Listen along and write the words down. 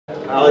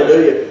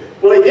Hallelujah.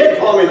 Well, he did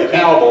call me the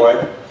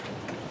cowboy.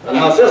 And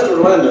now Sister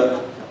Linda,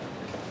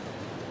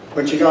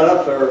 when she got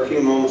up there a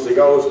few moments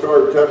ago,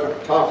 started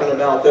talking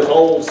about this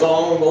old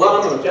song. Well,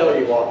 I'm going to tell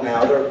you what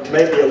now. There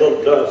may be a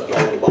little dust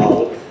on the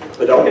bottle,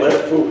 but don't let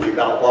it fool you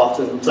about what's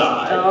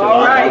inside.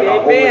 All right,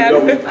 amen.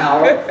 Holy Ghost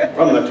power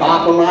from the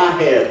top of my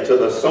head to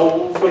the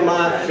soles of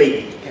my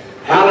feet.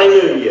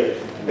 Hallelujah.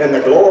 And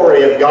the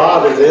glory of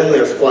God is in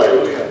this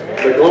place.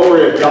 The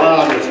glory of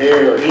God is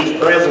here. He's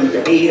present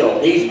to heal.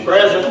 He's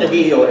present to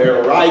heal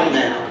here right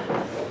now.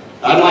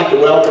 I'd like to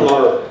welcome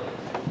our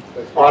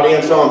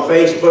audience on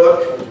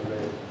Facebook.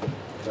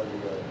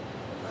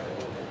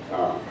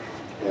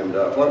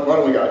 What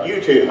do we got?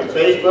 YouTube.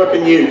 Facebook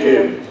and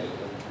YouTube.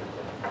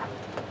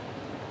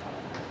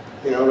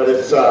 You know, but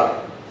it's,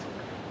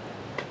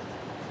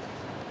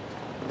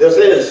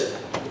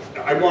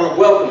 I want to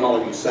welcome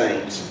all you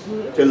saints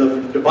to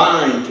the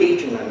divine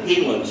teaching and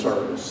healing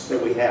service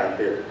that we have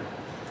here.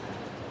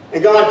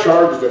 And God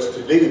charged us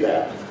to do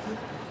that.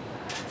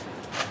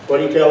 What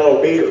do you tell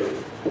old Peter?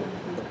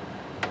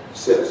 He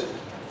says,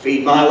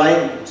 feed my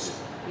lambs.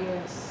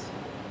 Yes.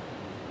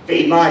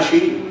 Feed my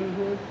sheep.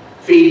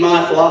 Feed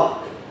my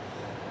flock.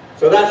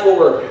 So that's what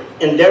we're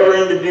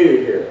endeavoring to do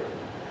here.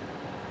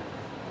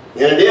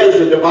 And it is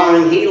a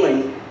divine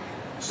healing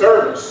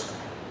service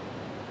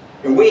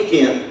and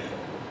weekend.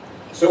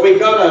 So I've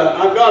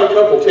got a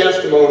couple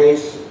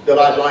testimonies that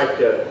I'd like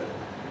to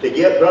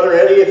get. Brother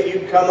Eddie, if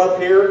you'd come up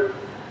here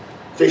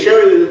to show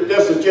you that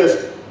this is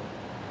just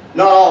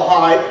not all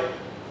hype.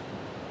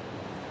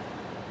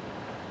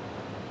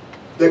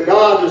 That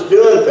God is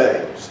doing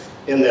things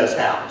in this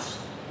house.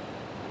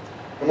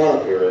 Come on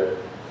up here, Ed.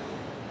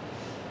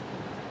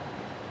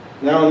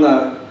 Now in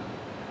the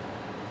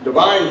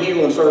divine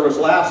healing service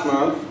last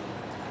month,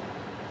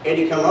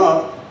 Eddie come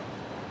up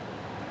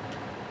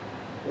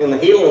in the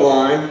healing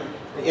line,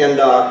 and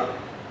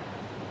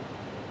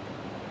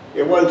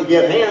it wasn't to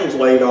get hands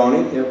laid on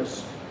him. It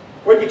was,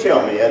 what'd you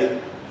tell me,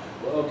 Eddie?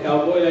 Well,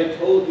 Cowboy, I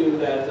told you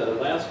that the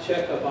last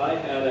checkup I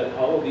had at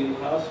Hollowview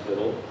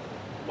Hospital,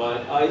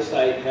 my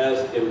eyesight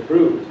has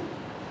improved.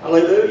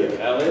 Hallelujah.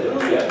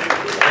 Hallelujah.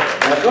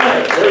 That's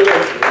right.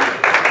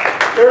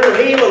 There's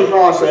a healing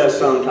process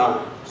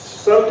sometimes.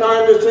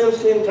 Sometimes it's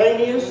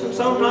instantaneous, and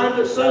sometimes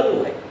it's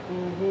suddenly.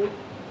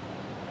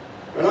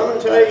 And I'm going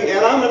to tell you,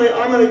 and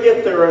I'm going to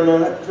get there in a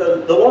minute.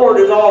 The Lord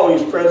is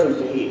always present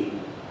to heal.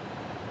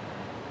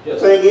 The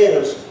thing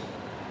is,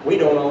 we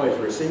don't always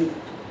receive it.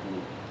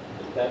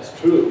 That's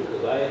true,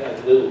 because I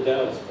had little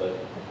doubts, but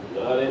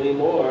not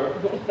anymore.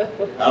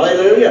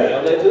 Hallelujah.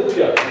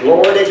 Hallelujah.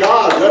 Glory to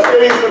God. Let's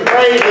give him some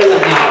praise in the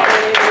house.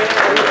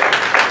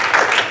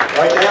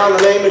 Right now, in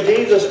the name of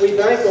Jesus, we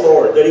thank the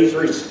Lord that he's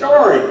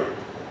restoring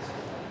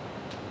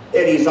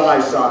Eddie's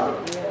eyesight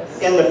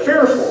in the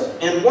fearful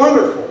and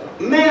wonderful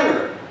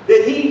manner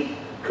that he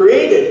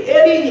created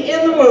Eddie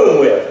in the womb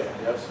with.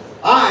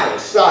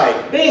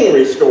 Eyesight being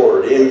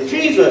restored in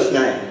Jesus'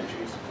 name.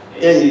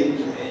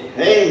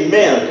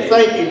 Amen.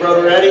 Thank you,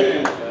 Brother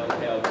Eddie.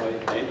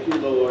 Thank you,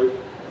 Lord.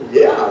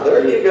 Yeah,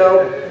 there you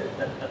go.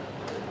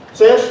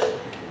 Sis,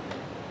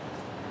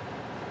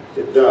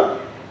 I've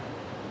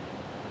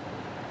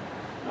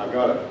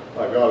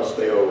got to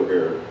stay over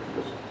here.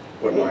 This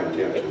wasn't my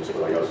intentions,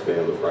 but I got to stay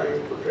in the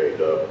frame for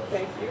J-Dub.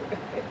 Thank you.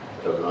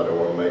 Because I don't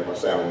want to make my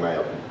sound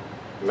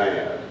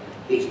mad.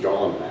 He's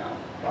gone now.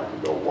 I can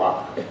go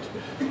wild.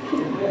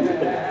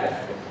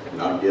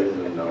 Not getting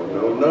the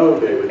no,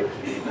 David.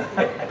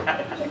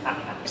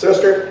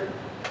 Sister,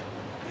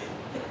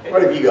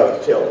 what have you got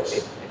to tell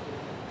us?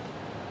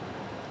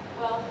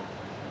 Well,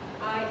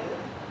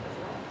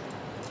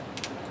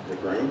 The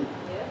green?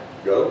 Yeah.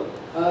 Go.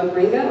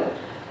 Green go.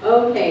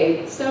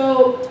 Okay,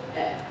 so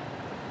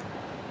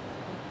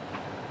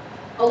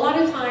a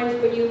lot of times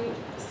when you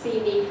see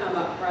me come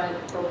up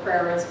front for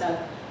prayer and stuff,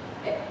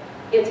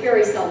 it's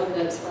very seldom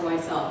that it's for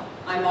myself.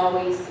 I'm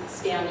always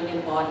standing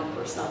in body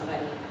for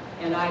somebody.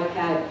 And I've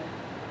had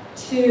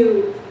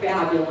two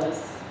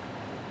fabulous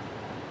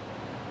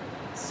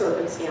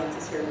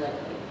circumstances here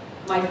lately.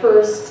 My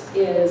first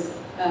is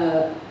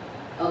a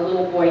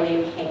little boy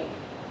named Hank.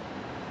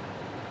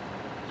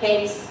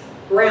 Hank's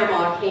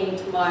grandma came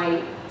to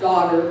my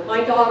daughter.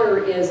 My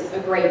daughter is a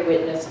great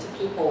witness to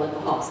people in the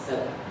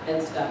hospital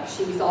and stuff.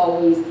 She's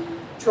always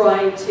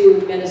trying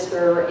to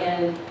minister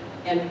and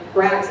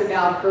brags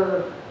about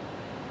her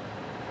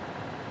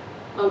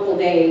Uncle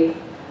Dave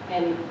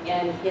and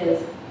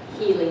his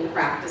healing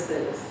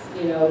practices,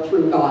 you know,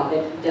 through God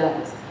that he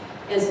does.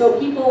 And so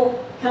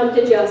people come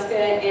to Jessica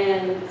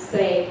and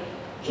say,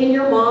 can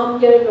your mom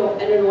get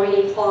an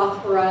anointing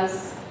cloth for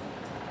us?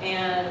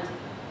 And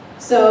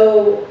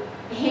so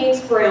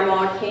Hank's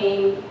grandma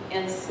came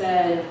and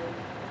said,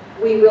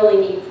 we really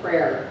need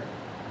prayer.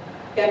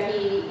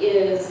 Becky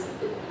is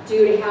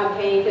due to have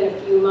Hank in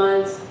a few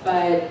months,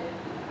 but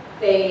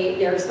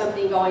there's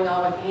something going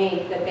on with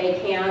Hank that they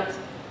can't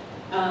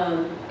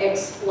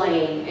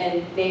explain,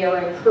 and they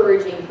are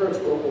encouraging her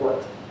to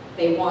abort.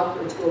 They want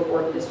her to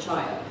abort this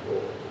child.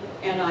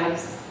 And I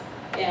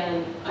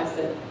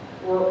said,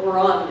 we're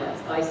on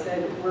this. I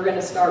said, we're going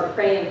to start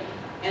praying.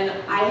 And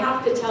I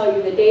have to tell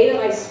you, the day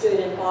that I stood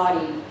in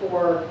body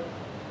for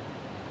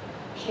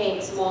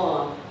Hank's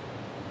mom,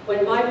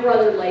 when my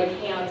brother laid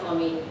hands on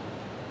me,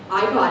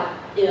 I got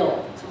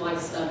ill to my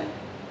stomach.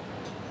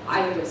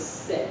 I was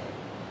sick.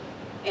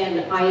 And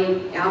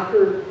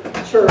after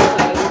church,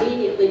 I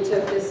immediately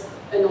took this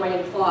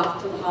anointing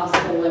cloth to the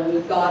hospital, and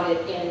we got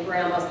it in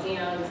Grandma's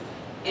hands.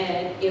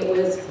 And it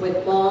was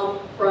with Mom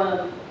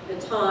from the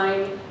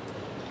time,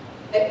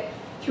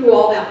 through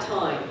all that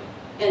time.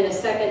 And the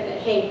second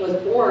that Hank was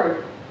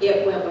born,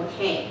 it went with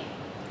Hank.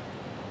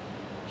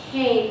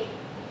 Hank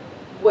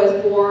was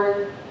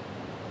born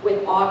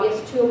with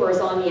obvious tumors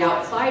on the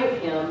outside of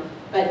him,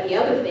 but the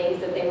other things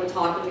that they were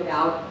talking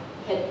about,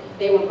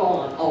 they were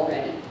gone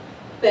already.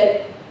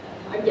 But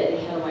I'm getting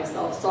ahead of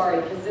myself,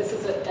 sorry, because this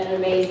is an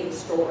amazing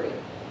story.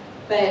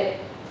 But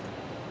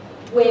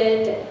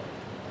when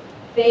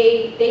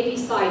they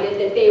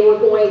decided that they were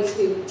going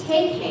to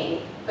take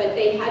Hank, but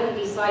they hadn't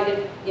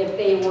decided if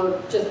they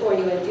were just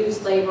going to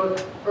induce labor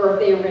or if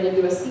they were going to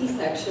do a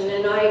C-section.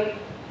 And I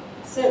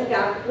sent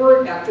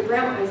word back to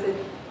Grandma. I said,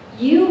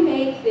 you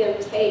make them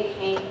take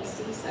Hank a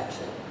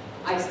C-section.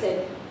 I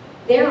said,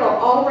 they are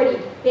already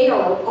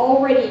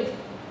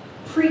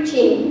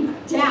preaching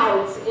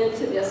doubts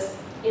into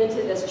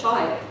this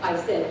child. I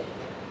said,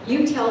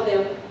 you tell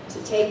them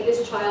to take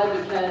this child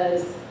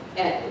because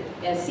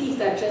at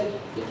C-section,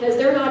 because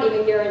they're not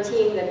even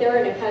guaranteeing that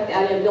they're going to cut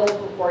that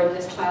umbilical cord and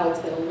this child's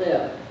going to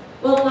live.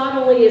 Well,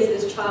 not only is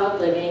this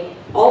child living,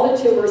 all the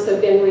tumors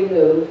have been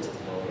removed.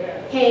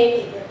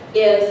 Hank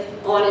is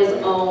on his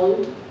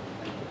own,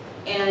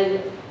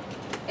 and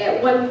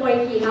at one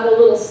point he had a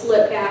little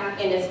slip back,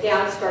 and his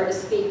dad started to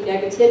speak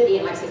negativity,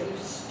 and I said, you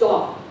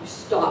stop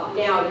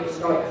now, you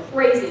start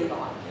praising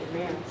God.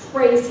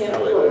 Praise Him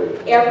for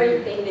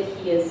everything that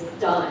He has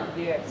done.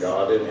 Yes.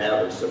 God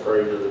inhabits the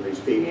praises of His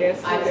people. Yes,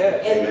 He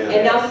does.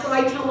 And that's what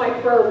I tell my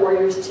prayer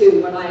warriors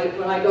too, when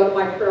I go to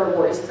my prayer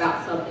warriors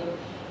about something,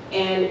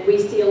 and we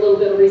see a little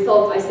bit of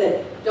results. I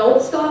said,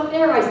 don't stop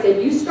there. I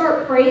said, you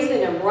start praising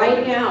Him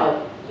right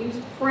now. You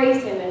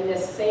praise Him in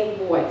this same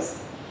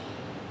voice.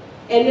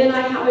 And then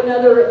I have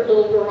another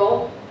little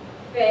girl,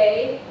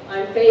 Faye.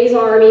 I'm Faye's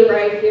Army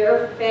right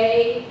here.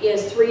 Faye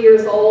is 3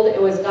 years old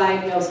and was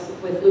diagnosed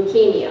with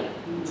leukemia.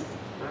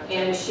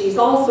 And she's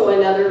also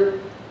another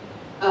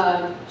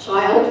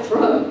child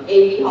from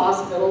AV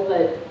Hospital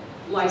that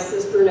my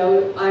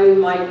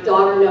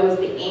daughter knows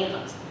the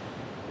aunt.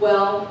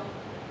 Well,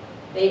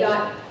 they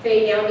got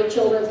Faye down to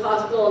Children's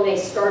Hospital, and they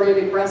started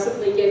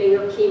aggressively giving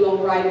her chemo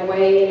right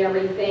away and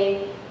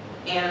everything.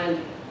 And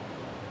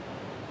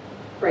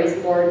praise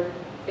the Lord,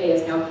 Faye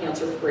is now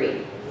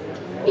cancer-free.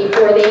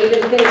 Before they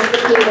even finished the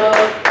chemo,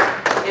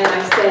 and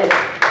I said,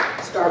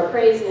 start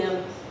praising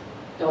Him.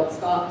 Don't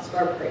stop,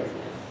 start praising Him.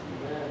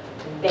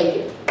 Thank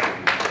you.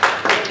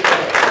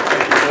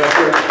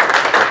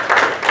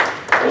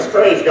 Let's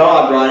praise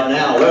God right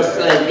now. Let's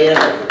thank Him.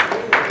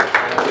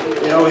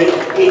 You know,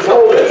 He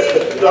told us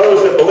that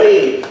those that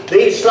believe,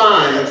 these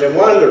signs and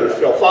wonders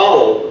shall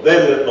follow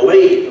them that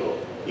believe.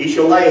 You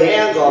shall lay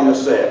hands on the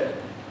sick.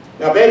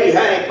 Now, baby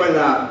Hank, when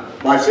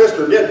my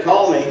sister did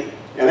call me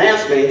and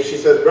asked me, she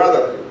says,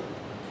 brother,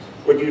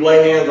 would you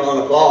lay hands on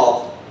a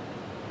cloth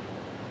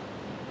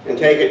and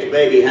take it to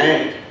baby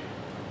Hank?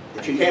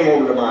 And she came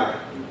over to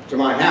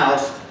my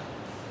house,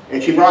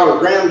 and she brought her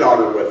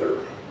granddaughter with her.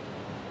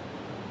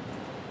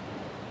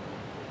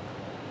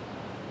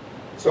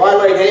 So I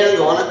laid hands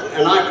on it,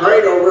 and I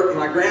prayed over it, and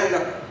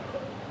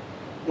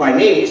my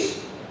niece,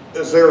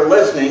 as they were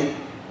listening,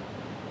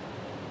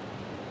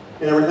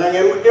 and everything,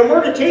 and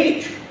we're to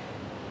teach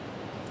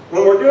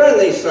when we're doing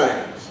these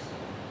things.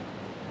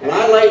 And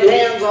I laid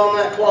hands on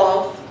that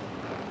cloth,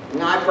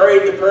 and I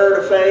prayed the prayer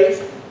of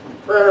faith,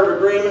 prayer of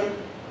agreement,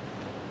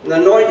 and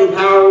the anointing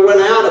power went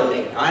out of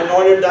me. I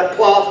anointed that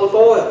cloth with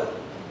oil.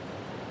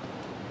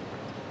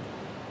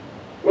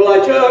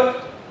 Well, I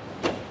took,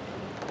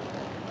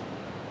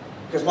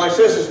 because my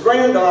sister's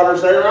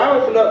granddaughter's there, I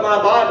opened up my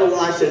Bible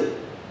and I said,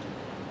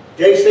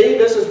 JC,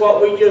 this is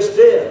what we just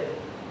did.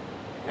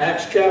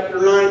 Acts chapter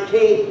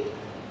 19.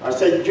 I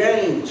said,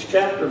 James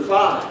chapter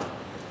 5.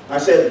 I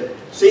said,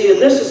 see,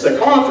 and this is the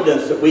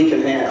confidence that we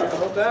can have.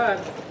 Oh, God.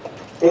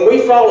 When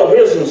we follow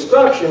His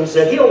instructions,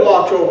 that He'll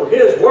watch over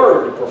His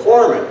word to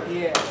perform it.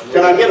 Yes.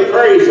 Can I get a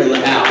praise in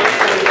the house?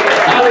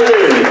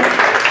 Hallelujah.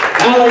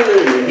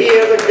 Hallelujah. He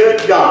is a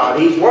good God.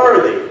 He's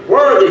worthy,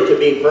 worthy to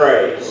be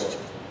praised.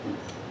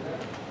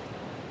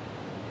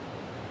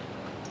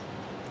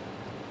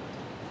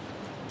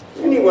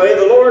 Anyway,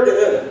 the Lord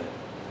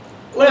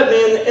led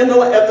me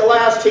at the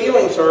last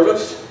healing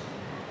service.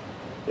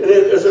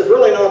 This is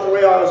really not the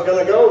way I was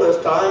going to go this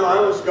time. I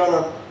was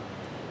going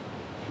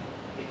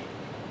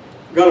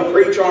to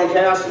preach on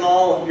casting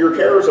all your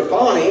cares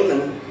upon Him,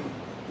 and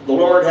the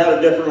Lord had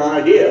a different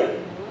idea.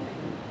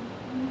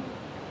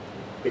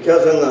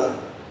 Because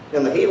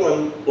in the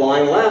healing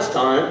line last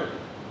time,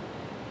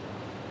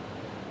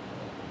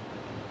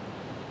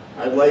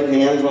 I'd laid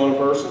hands on a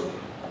person.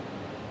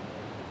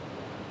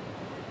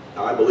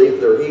 I believe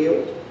they're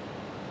healed.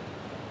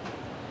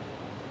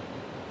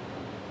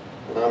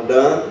 And I'm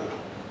done.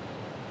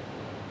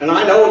 And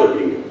I know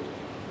they're healed.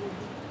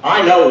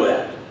 I know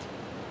that.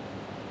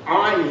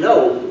 I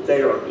know that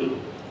they are healed.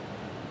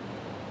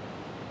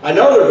 I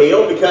know they're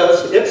healed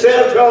because it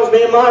tells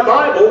me in my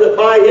Bible that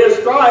by His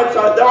stripes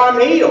I'm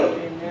healed.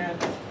 Amen.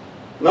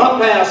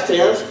 Not past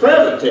tense,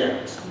 present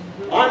tense.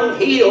 I'm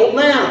healed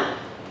now.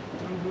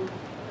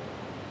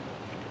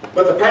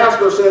 But the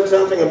pastor said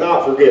something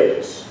about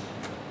forgiveness.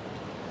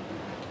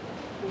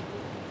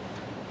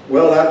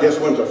 Well, that just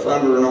went to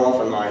thundering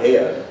off in my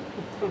head.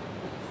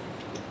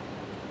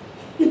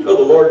 You know,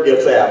 the Lord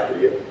gets after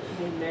you.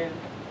 Amen.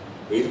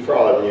 He's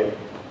prodding you.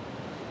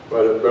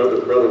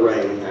 Brother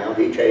Rain, now,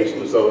 he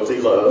chastens those he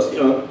loves.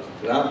 You know,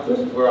 now this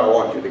is where I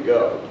want you to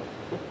go.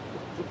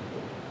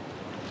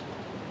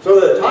 So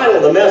the title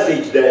of the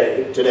message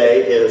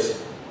today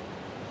is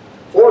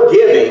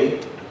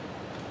Forgiving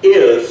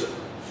is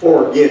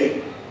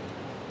Forgetting.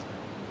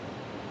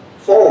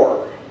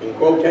 For, in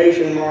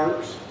quotation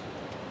marks,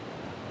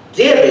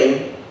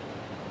 giving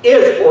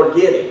is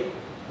forgetting.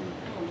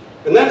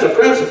 And that's a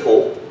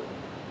principle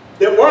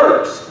that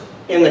works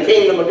in the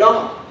kingdom of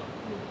God.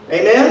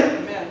 Amen?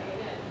 Amen.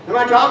 Am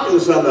I talking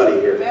to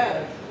somebody here?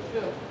 Amen.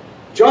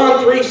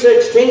 John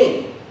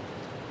 3:16.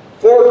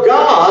 For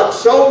God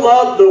so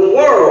loved the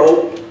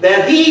world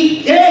that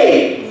He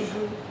gave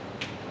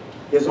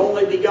His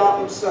only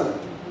begotten Son,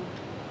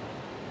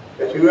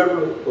 that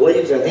whoever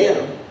believes in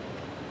Him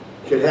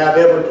should have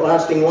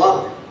everlasting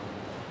life.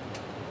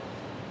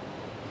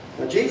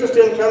 Now, Jesus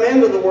didn't come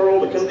into the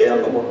world to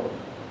condemn the world.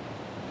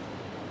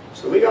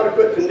 So we got to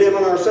quit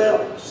condemning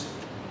ourselves.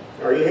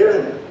 Are you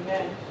hearing me?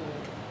 Amen.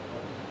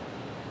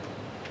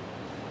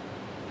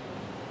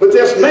 But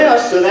this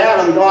mess that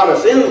Adam got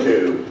us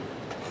into,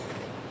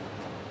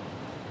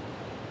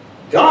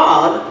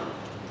 God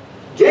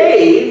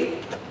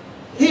gave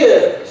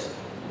His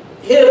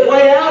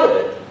way out of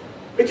it.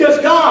 Because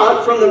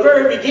God, from the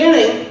very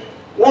beginning,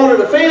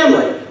 wanted a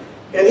family.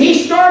 And He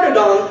started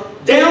on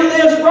down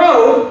this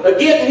road of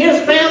getting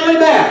His family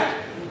back.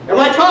 Am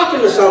I talking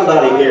to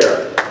somebody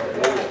here?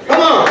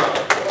 Come on.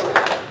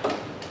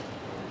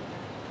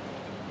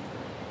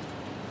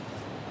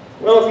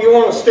 Well, if you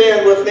want to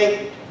stand with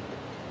me,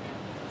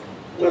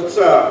 let's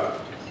go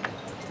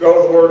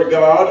to the Word of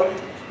God.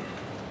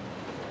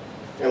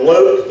 In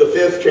Luke, the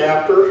 5th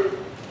chapter,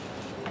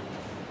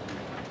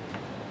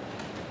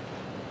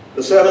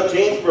 the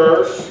 17th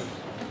verse.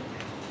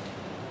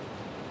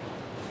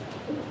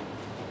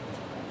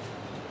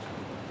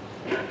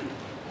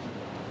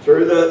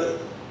 Through the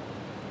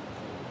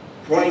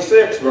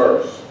 26th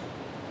verse.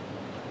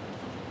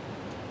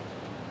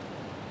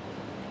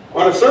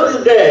 On a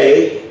certain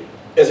day,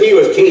 as He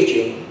was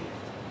teaching,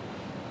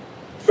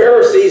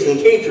 Pharisees and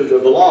teachers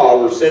of the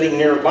law were sitting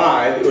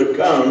nearby who had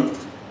come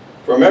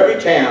from every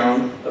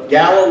town of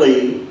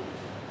Galilee,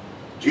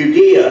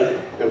 Judea,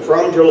 and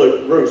from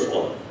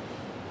Jerusalem.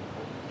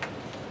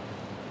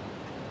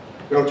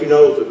 Don't you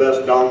know that the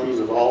best donkeys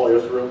of all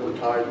Israel were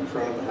tied in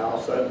front of the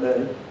house that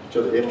day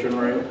to the hitching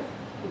rail?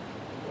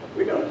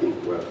 We got to keep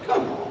it well.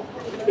 Come on,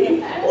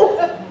 people.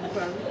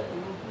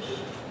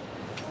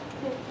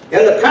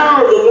 And the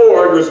power of the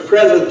Lord was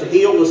present to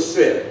heal the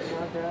sick.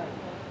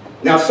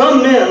 Now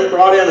some men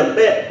brought in on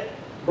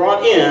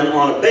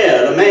a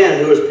bed a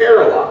man who was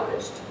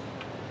paralyzed.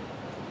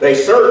 They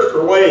searched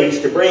for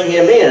ways to bring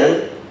him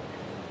in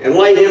and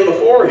lay him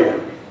before him.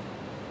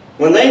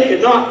 When they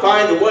could not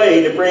find a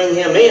way to bring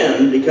him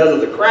in because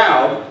of the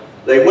crowd,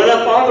 they went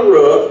up on the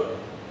roof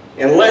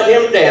and let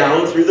him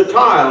down through the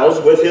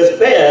tiles with his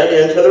bed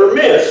into their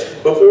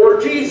midst before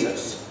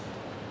Jesus.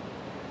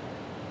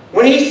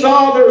 When he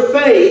saw their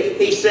faith,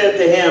 he said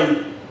to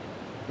him,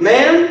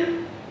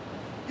 "Man,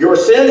 your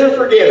sins are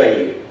forgiven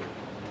you."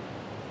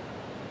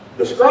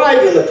 The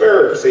scribes and the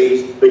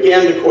Pharisees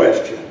began to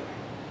question,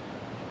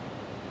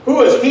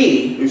 "Who is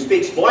he who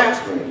speaks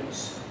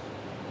blasphemies?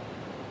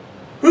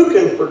 Who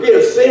can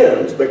forgive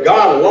sins but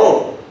God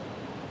alone?"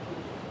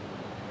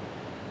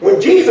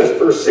 When Jesus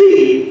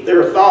perceived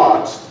their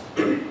thoughts,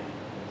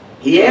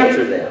 He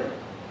answered them,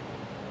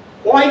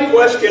 "Why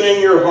question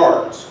in your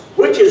hearts?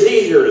 Which is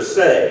easier to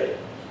say,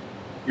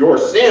 'Your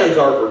sins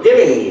are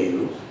forgiven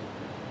you,'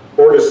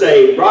 or to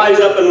say, 'Rise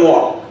up and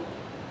walk'?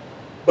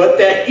 But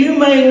that you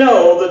may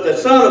know that the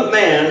Son of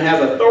Man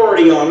has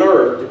authority on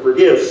earth to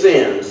forgive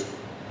sins,"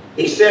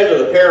 He said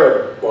to the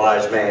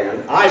paralyzed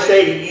man, "I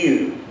say to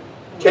you,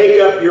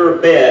 take up your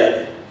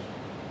bed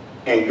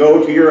and go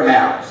to your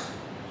house."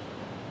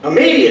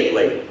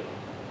 Immediately,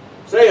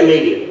 say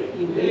immediately.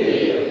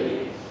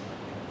 Immediately.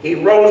 He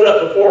rose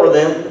up before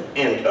them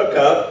and took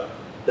up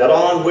that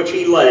on which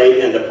he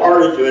lay and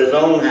departed to his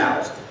own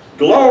house,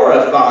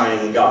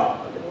 glorifying God.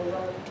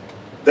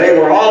 They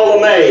were all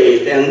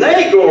amazed, and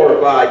they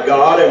glorified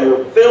God and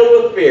were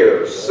filled with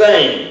fear,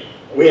 saying,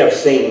 "We have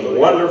seen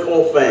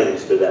wonderful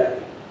things today."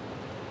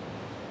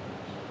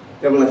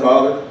 Heavenly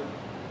Father,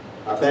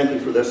 I thank You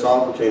for this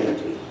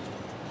opportunity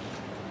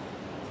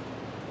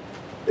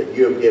that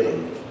You have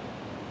given me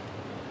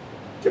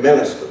to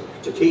minister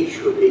to teach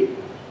your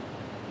people.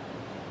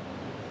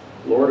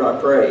 Lord, I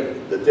pray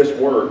that this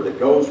word that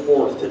goes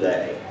forth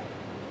today,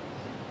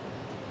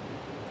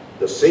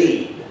 the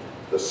seed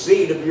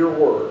of your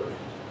word,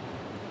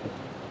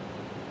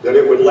 that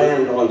it would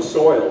land on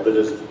soil that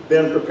has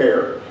been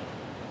prepared.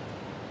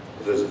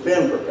 It has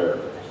been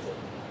prepared.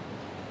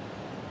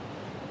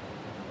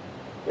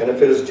 And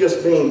if it is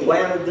just being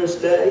planted this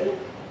day,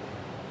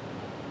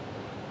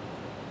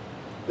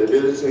 that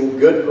it is in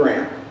good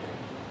ground.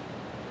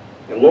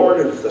 And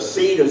Lord, if the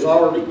seed is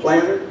already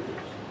planted,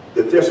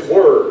 that this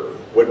word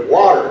would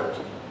water it.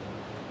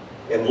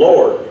 And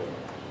Lord,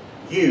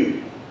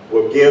 you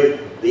will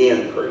give the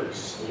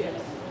increase.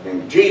 Yes.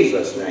 In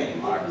Jesus'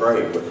 name I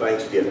pray with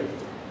thanksgiving.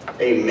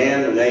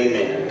 Amen and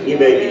amen. You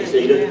may be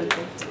seated.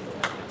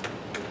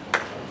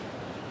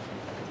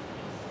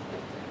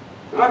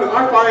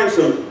 I find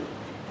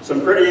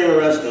some pretty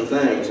interesting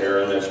things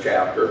here in this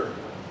chapter.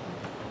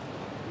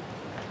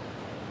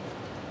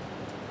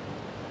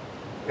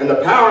 And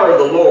the power of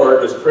the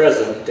Lord is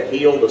present to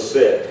heal the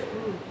sick.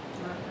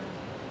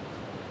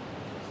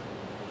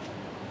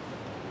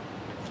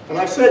 And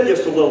I said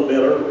just a little bit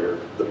earlier,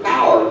 the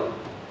power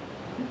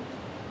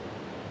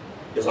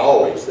is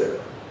always there.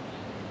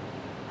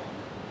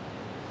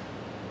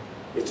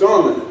 It's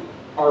on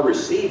our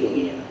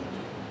receiving end.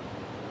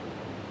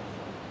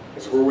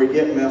 It's where we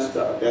get messed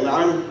up. And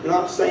I'm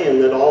not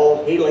saying that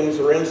all healings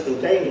are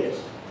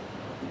instantaneous.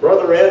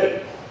 Brother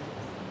Eddie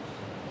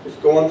is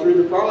going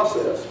through the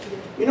process.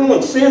 You know,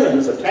 when sin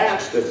is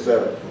attached,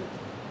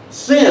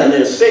 sin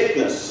is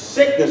sickness.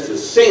 Sickness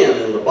is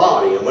sin in the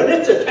body. And when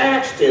it's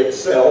attached to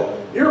itself,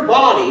 your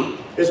body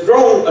has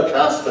grown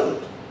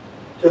accustomed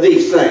to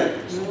these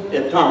things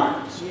at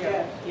times.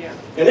 Yeah. Yeah.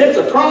 And it's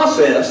a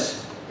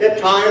process at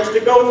times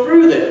to go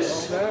through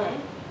this,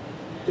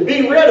 to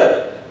be rid of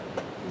it.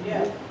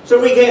 Yeah.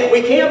 So we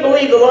can't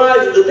believe the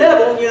lies of the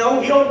devil. You know,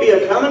 he'll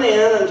be coming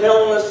in and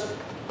telling us,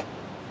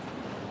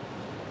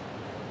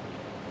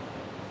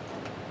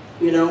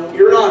 you know,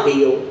 you're not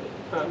healed.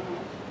 But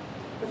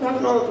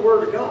that's not what the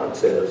Word of God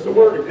says. The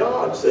Word of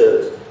God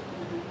says,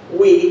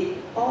 we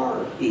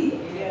are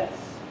healed. Yes.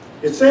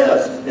 It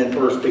says in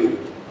 1 Peter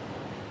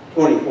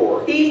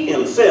 24, He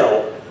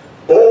Himself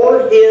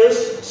bore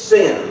His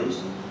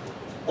sins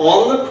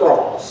on the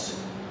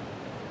cross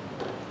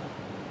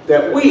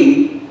that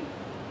we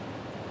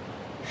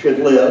should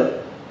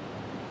live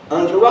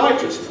unto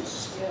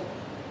righteousness.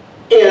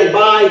 And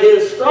by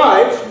His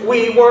stripes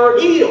we were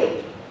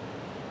healed.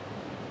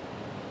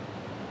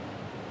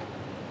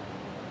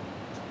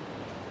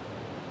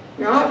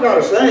 Now, I'm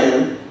not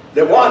saying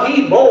that what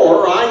He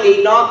bore, I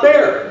need not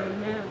bear.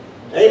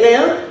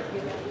 Amen?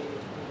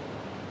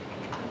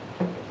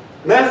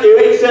 Matthew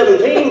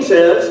 8:17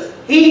 says,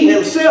 He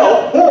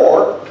Himself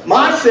bore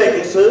my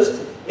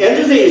sicknesses and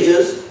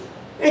diseases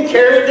and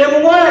carried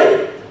them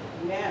away.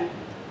 Amen.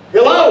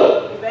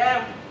 Hello?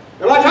 Amen.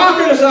 Am I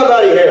talking to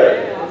somebody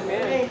here?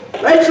 Amen.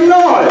 Make some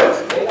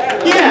noise.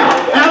 Yeah,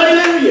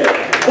 hallelujah.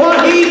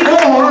 What He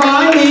bore,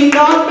 I need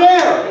not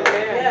bear.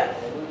 Yes.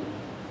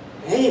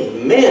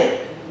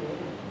 Amen.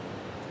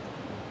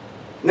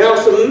 Now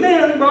some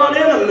men brought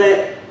in a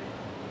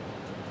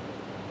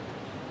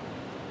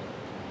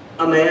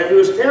man who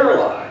was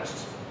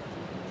paralyzed.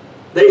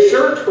 They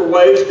searched for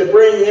ways to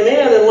bring him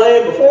in and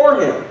lay him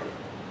before him.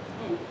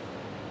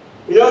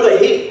 You know,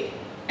 the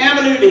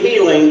avenue to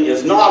healing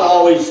is not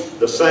always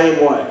the same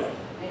way.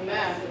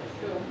 Amen.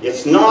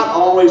 It's not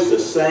always the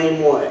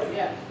same way.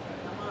 Yes.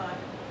 Come on.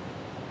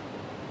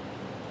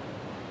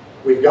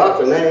 We've got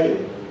the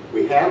name,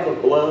 we have the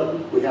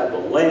blood, we have the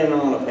laying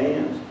on of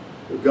hands,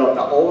 we've got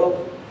the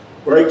oil,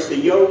 breaks the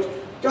yokes.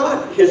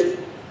 God,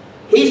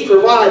 He's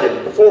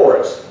provided for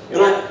us.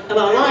 And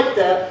I like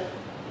that.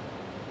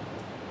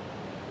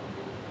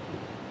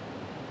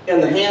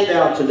 In the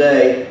handout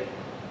today,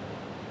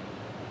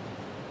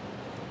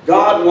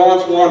 God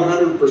wants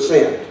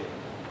 100%.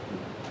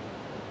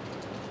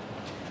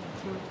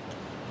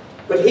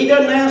 But He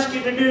doesn't ask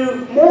you to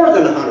do more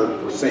than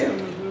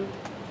 100%.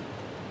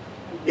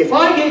 If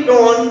I get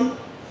going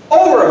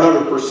over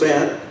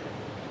 100%,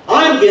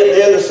 I'm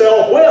getting into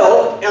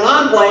self-will and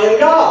I'm playing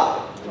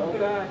God.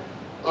 Okay.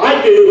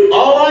 I do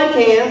all I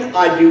can,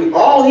 I do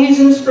all He's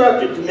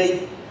instructed to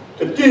me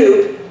to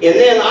do, and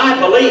then I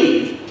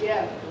believe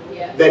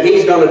that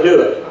He's going to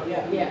do it.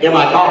 Yeah. Am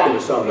I talking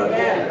to somebody?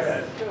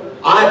 Yes.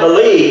 I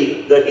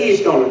believe that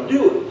He's going to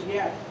do it.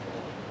 Yes.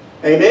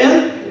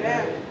 Amen?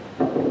 Amen.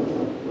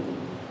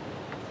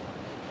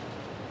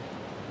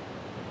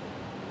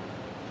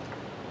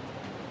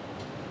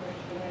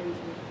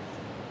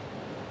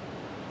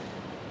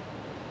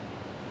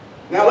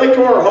 Now they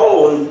tore a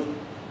hole, and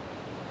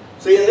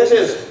see, and this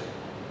is,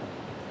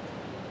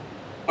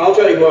 I'll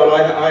tell you what,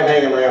 I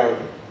hang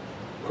around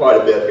quite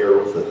a bit here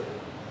with the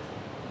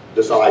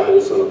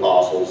disciples and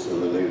apostles in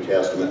the New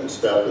Testament and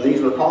stuff, and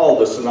these are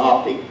called the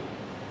synoptic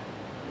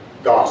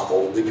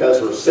gospels because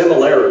there's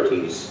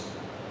similarities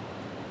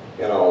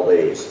in all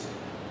these.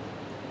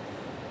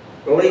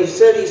 But when He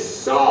said He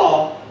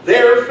saw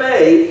their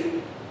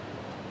faith,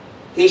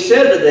 He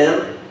said to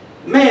them,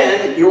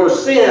 man, your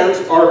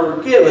sins are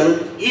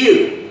forgiven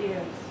you.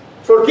 Yes.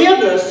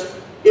 Forgiveness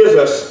is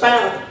a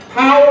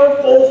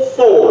powerful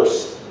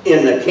force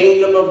in the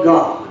kingdom of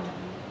God.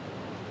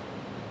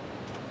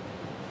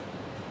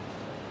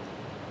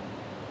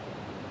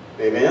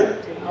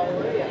 Amen?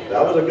 Hallelujah.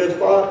 That was a good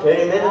spot.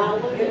 Amen.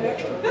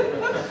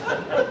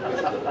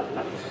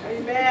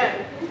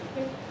 Amen.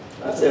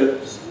 That's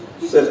it,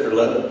 Sister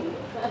Linda.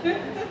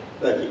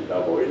 Thank you,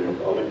 cowboy. You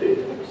call me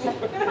dude.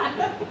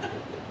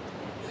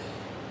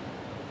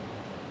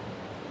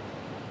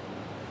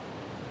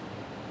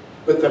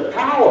 But the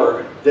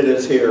power that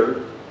is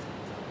here,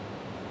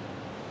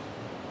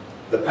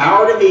 the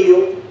power to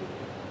heal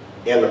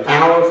and the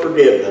power of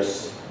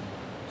forgiveness,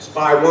 is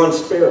by one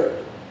Spirit.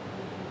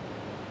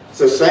 It's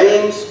the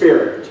same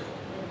Spirit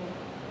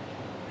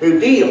who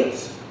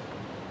deals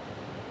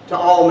to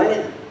all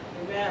men.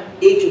 Amen.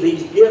 Each of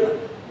these given.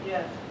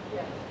 Yes.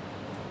 Yes.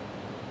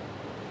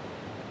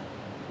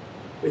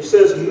 He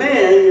says,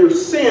 man, your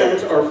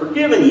sins are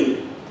forgiven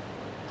you.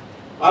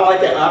 I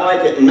like it. I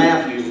like it in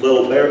Matthew's a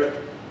little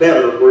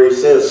better where he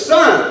says,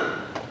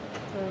 son,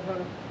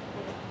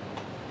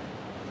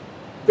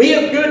 be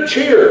of good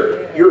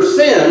cheer. Your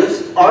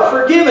sins are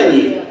forgiven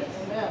you.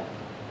 Amen.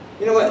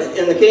 You know what?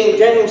 In the King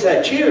James,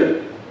 that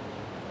cheer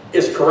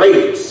is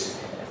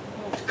courageous.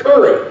 It's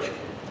courage.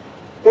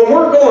 When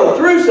we're going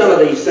through some of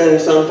these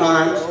things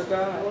sometimes,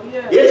 Oh,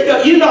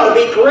 yes. you got to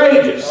be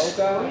courageous.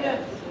 Oh,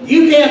 yes.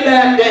 You can't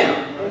back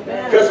down.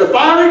 Amen. Because the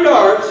fiery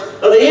darts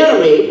of the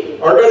enemy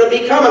are going to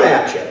be coming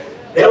at you.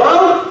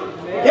 Hello?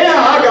 Yeah,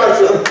 I got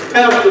some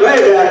Pastor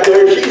May back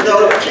there.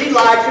 She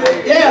likes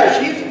it.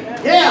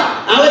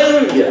 Yeah,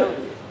 hallelujah.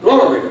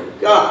 Glory to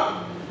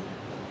God.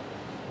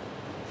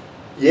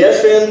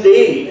 Yes,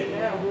 indeed.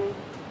 Amen.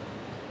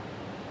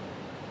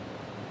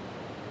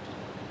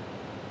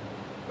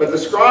 But the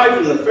scribes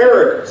and the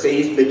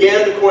Pharisees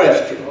began to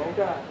question, Oh,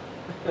 God.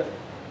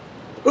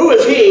 who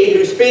is he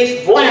who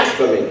speaks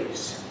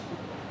blasphemies?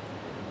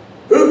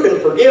 Who can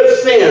forgive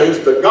sins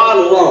but God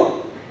alone?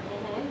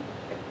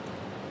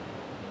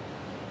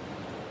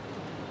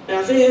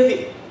 Now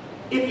see,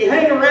 if you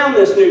hang around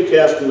this New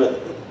Testament,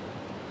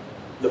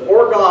 the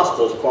four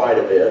Gospels quite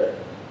a bit,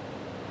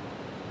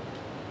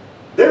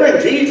 they're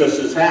in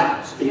Jesus'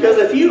 house. Because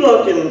if you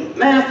look in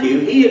Matthew,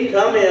 he had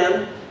come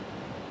in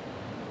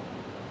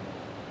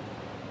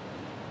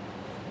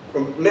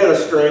from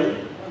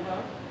ministering,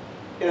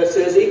 and it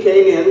says he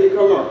came into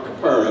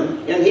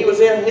Capernaum, and he was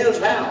in his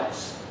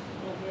house.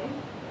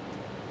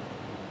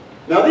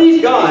 Now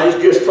these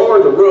guys just tore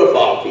the roof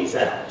off his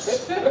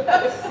house.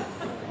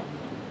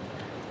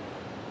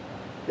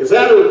 Is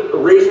that a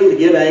reason to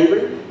get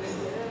angry?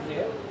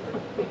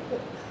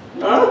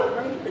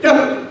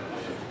 Huh?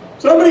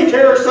 Somebody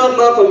tears something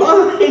up of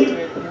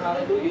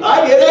mine,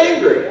 I get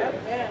angry.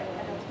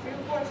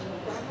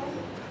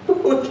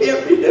 We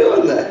can't be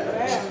doing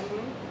that.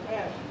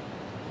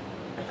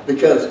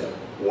 Because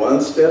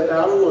one step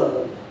out of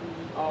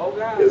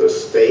love is a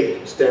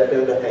step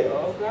into hate.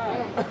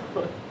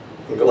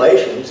 In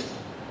Galatians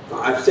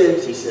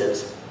 5:6 he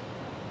says,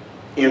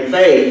 in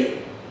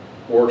faith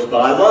works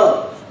by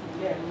love.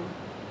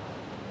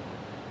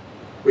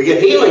 We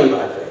get healing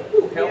by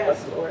faith. Help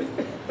us, Lord.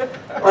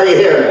 Are you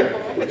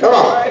hearing me? Come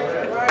on.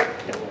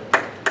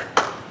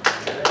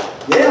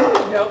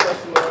 Yeah. Help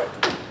us, Lord.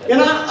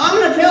 And I'm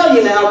going to tell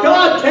you now,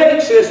 God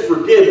takes His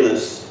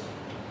forgiveness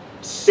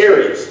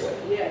seriously.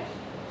 Yes.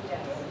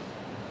 Yes.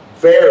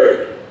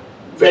 Very,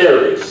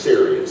 very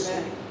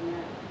seriously.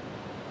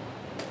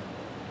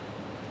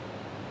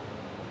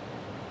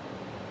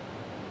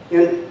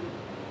 Amen. And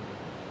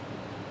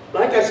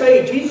like I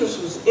say,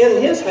 Jesus was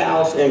in His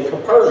house in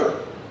Capernaum.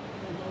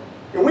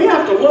 And we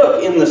have to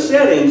look in the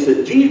settings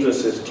that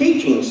Jesus is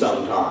teaching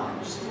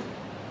sometimes.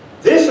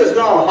 This is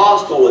not a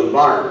hostile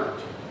environment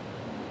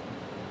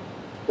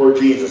where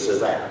Jesus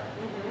is at.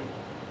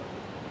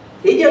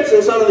 He gets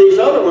in some of these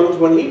other ones,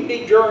 when he'd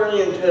be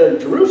journeying to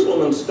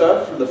Jerusalem and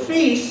stuff for the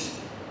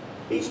feasts,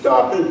 he'd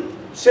stop in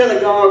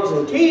synagogues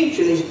and teach,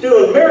 and he's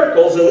doing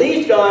miracles, and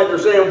these guys are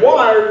saying,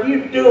 why are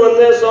you doing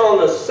this on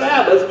the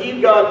Sabbath?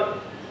 You've got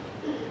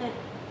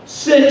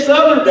 6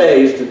 other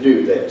days to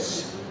do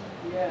this.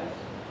 Yes.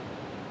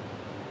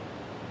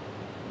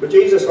 But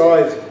Jesus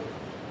always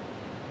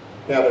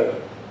had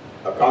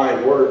a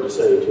kind word to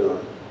say to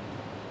him.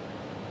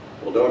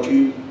 Well, don't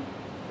you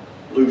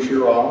loose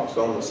your ox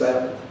on the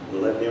Sabbath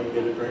and let him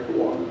get a drink of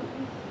water.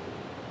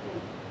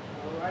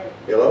 All right.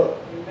 Hello?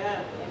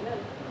 Amen. Amen.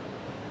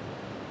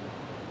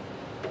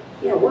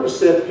 Yeah, we're to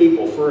set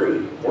people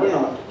free. We're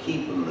not to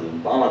keep them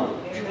in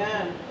bondage.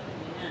 Amen.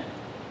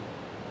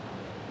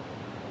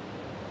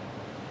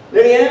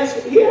 Then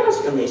he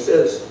asked him, he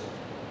says,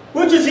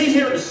 which is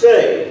easier to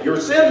say, your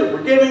sins are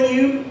forgiven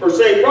you, or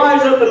say,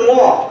 rise up and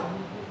walk?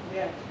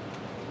 Yes.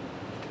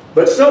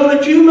 But so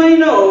that you may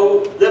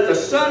know that the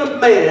Son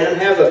of Man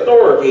has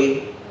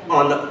authority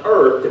on the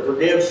earth to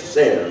forgive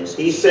sins,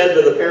 he said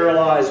to the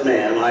paralyzed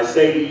man, I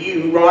say to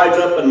you, rise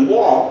up and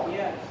walk,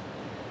 Yes.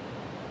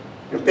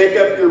 and pick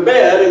up your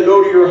bed and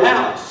go to your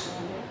house.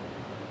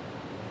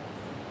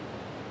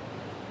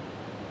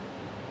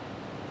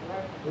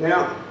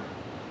 Now,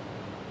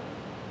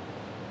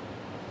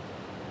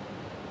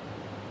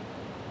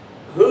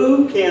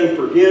 who can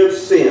forgive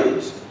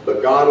sins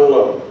but God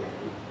alone?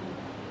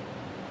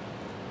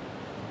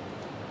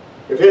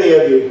 If any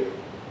of you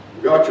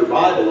got your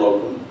Bible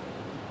open,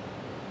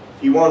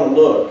 if you want to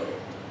look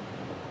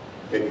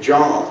at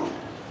John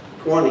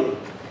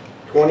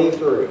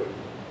 20:23.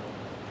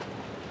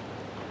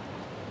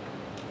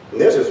 And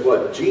this is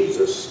what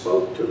Jesus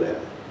spoke to them,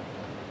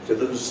 to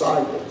the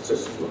disciples.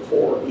 This is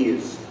before he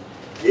is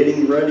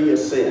getting ready to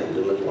ascend.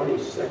 In the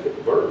 22nd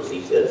verse,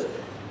 he says,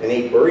 and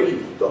he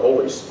breathed the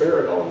Holy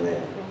Spirit on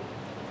them.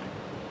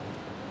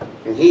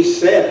 And he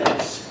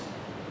says,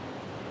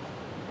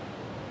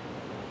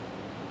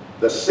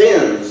 the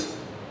sins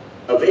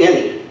of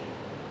any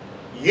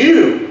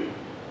you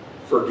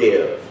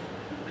forgive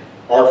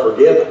are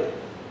forgiven.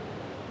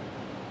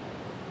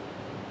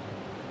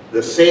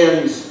 The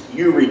sins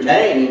you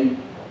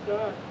retain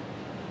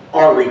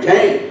are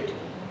retained.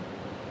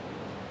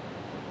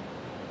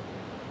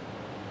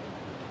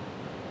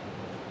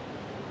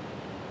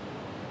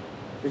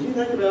 Did you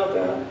think about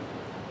that?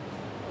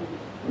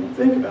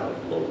 Think about it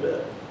a little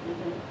bit.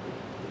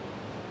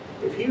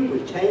 If you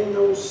retain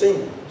those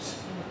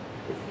sins,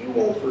 if you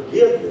won't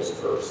forgive this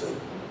person,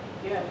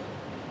 Yes.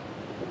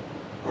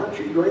 aren't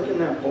you drinking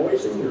that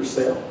poison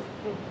yourself?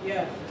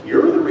 Yes.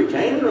 You're the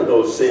retainer of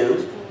those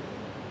sins.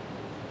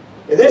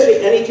 And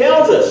he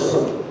tells us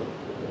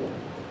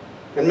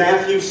in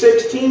Matthew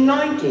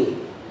 16:19.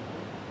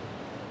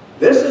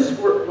 This is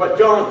what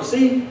John,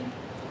 see,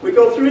 we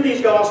go through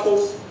these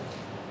Gospels,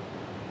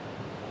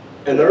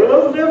 and they're a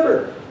little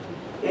different.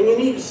 And you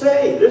need to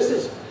say, this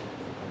is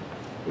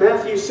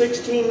Matthew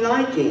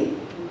 16:19.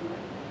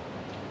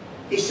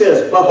 He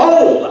says,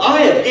 behold,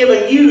 I have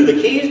given you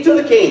the keys to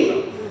the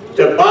kingdom,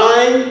 to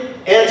bind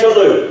and to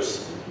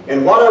loose.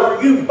 And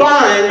whatever you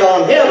bind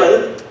on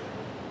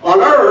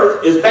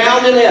earth is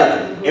bound in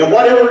heaven. And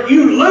whatever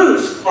you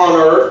loose on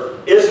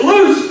earth is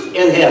loosed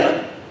in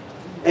heaven.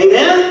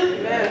 Amen?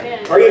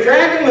 Amen. Are you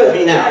tracking with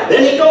me now?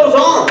 Then he goes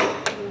on.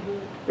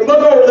 And look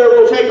over there,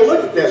 we'll take a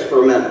look at this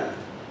for a minute.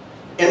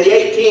 In the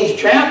 18th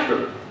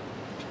chapter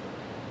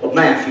of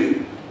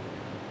Matthew,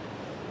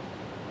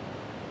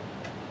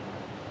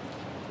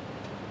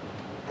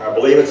 I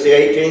believe it's the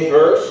 18th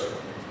verse.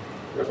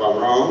 If I'm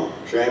wrong,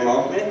 shame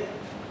off me.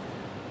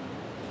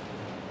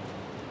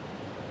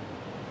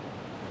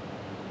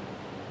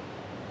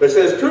 It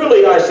says,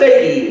 truly I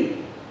say to you,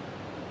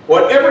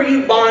 whatever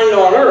you bind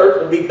on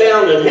earth will be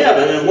bound in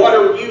heaven, and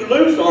whatever you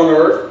loose on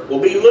earth will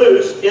be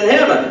loosed in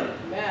heaven.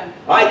 Amen.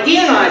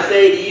 Again I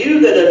say to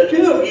you that if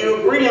two of you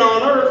agree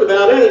on earth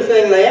about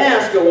anything they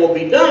ask, it will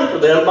be done for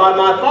them by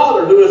my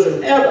Father who is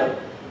in heaven.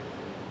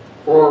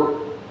 For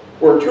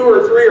where two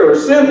or three are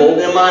assembled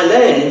in my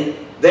name,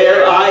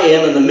 there I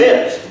am in the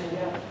midst.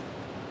 Yeah.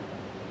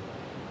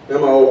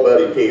 And my old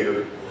buddy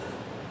Peter,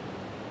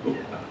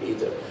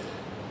 he's a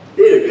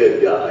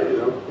good guy, you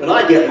know. And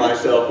I get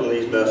myself in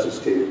these messes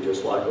too,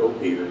 just like old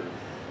Peter.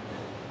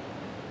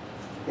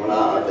 When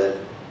I think,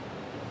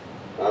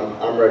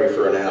 I'm ready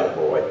for an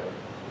attaboy.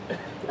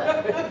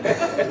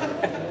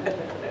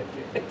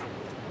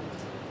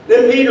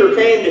 Then Peter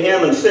came to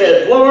him and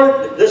said,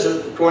 Lord, this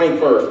is the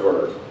 21st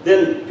verse.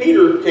 Then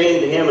Peter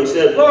came to him and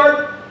said,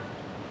 Lord,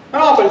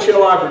 how often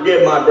shall I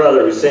forgive my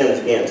brother who sins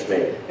against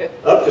me?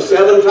 Up to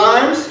 7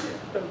 times?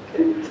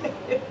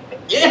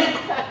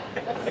 Yeah.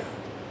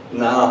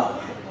 No.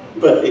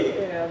 But he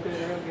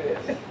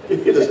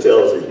just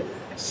tells him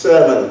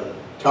 7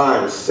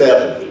 times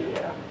 70.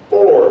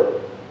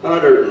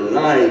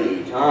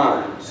 490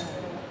 times.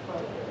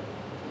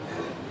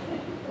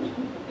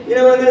 You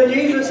know, and then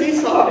Jesus,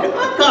 he's talking.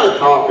 I'm kind of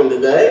talking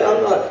today.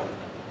 I'm not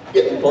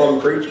getting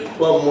plumb preachy,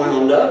 plumb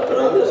wound up, but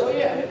I'm just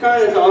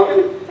kind of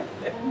talking.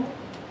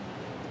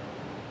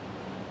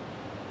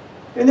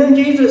 And then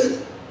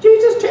Jesus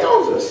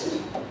tells us.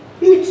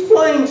 He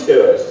explains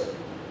to us.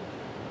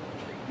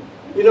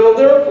 You know,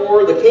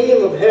 therefore, the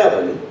kingdom of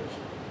heaven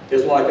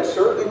is like a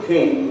certain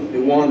king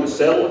who wanted to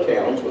settle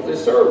accounts with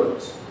his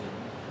servants.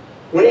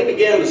 When he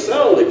began to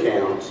settle the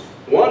accounts,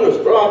 one was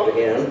brought to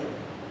him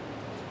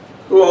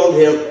who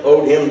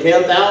owed him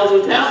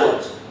 10,000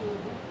 talents.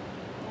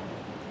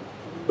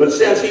 But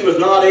since he was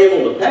not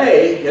able to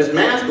pay, his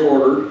master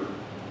ordered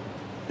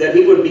that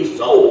he would be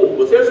sold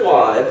with his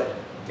wife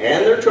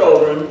and their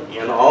children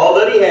and all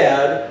that he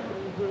had,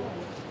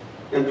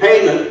 and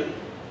payment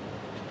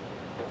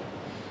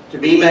to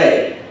be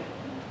made.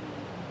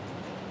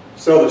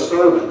 So the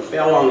servant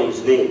fell on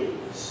his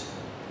knees,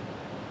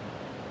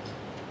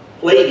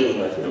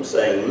 pleading with him,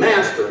 saying,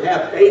 Master,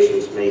 have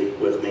patience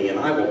with me, and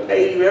I will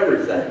pay you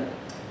everything.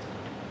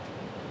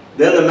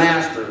 Then the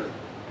master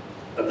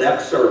of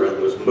that servant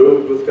was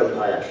moved with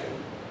compassion,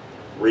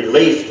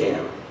 released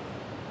him,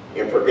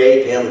 and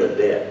forgave him the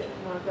debt.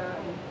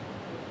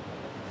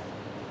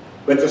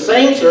 But the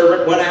same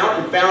servant went out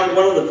and found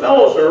one of the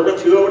fellow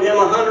servants who owed him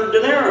 100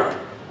 denarii.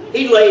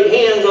 He laid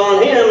hands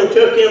on him and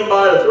took him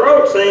by the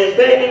throat, saying,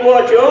 Pay me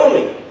what you owe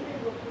me.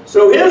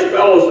 So his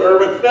fellow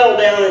servant fell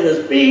down at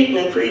his feet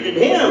and entreated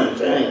him,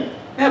 saying,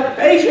 Have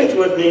patience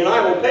with me, and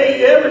I will pay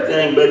you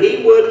everything. But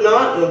he would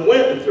not, and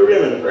went and threw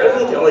him in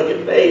prison till he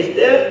could pay his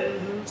debt.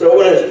 So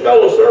when his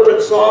fellow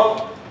servants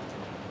saw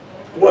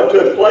what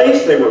took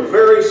place, they were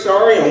very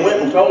sorry and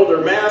went and told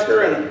their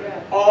master and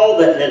all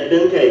that had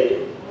been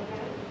taken.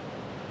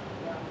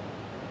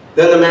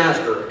 Then the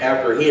master,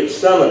 after he had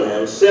summoned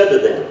them, said to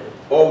them,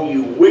 "O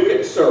you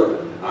wicked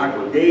servant, I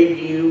forgave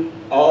you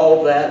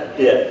all that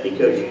debt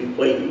because you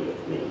pleaded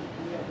with me.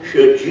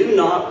 Should you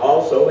not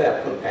also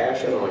have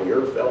compassion on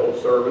your fellow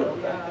servant,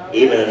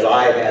 even as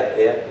I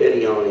had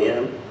pity on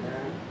him?"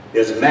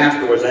 His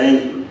master was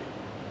angry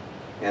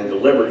and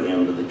delivered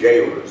him to the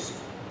jailers,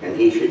 and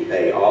he should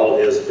pay all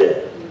his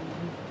debt.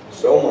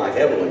 So my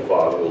heavenly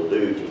Father will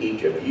do to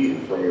each of you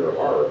from your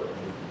heart.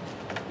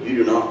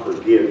 You do not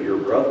forgive your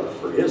brother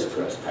for his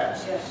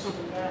trespasses. Yes.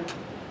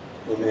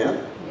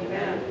 Amen?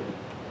 Amen.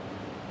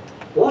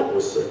 What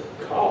was the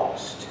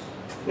cost?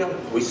 You know,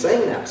 we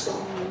sang that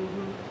song.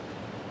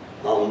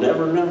 I'll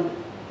never know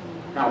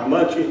how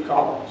much it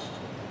cost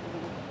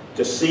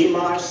to see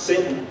my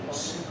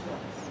sins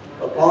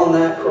upon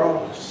that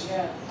cross.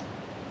 Yes.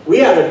 We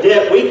had a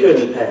debt we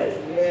couldn't pay.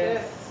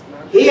 Yes.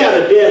 He had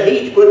a debt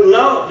he didn't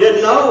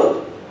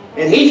know.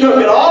 And he took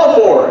it all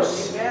for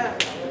us. Amen.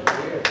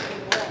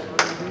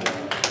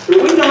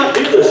 Do we not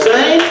do the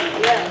same?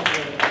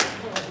 Yes.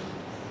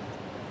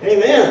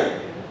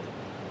 Amen.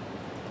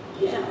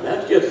 Yeah,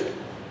 that's just...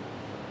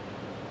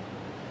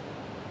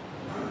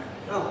 My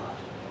God.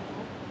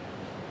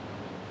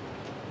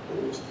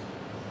 It just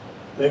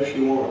makes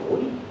you want to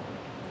weep.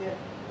 Yeah.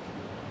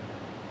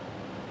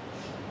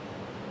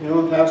 You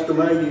know, Pastor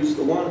May used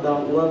the one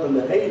about loving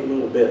to hate a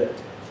little bit.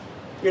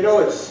 You know,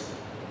 it's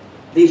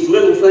these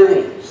little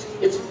things.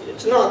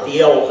 It's not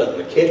the elephant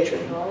in the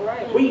kitchen. All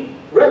right. We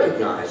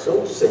recognize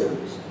those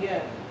sins.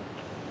 Yeah.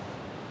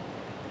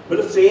 But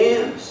it's the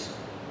ants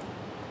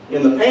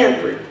in the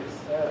pantry.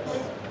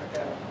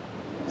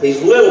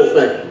 These little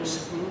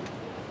things.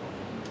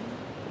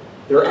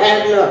 They're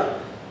adding up.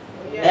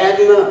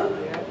 Adding up.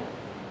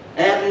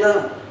 Adding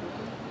up.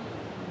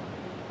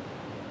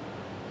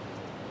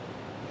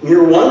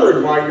 You're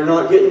wondering why you're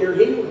not getting your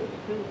healing.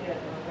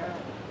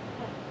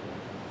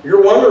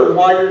 You're wondering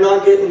why you're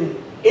not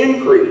getting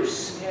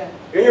increase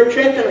in your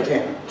checking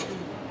account,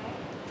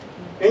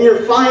 in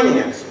your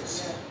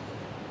finances,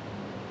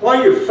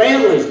 why your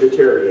family's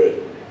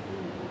deteriorating.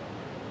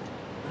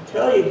 I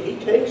tell you, he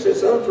takes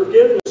this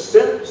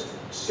unforgiveness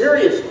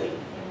seriously.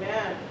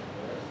 Amen.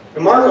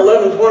 In Mark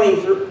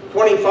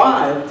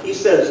 11:25, he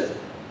says,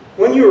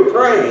 when you are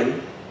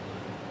praying,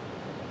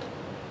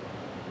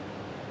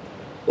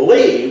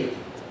 believe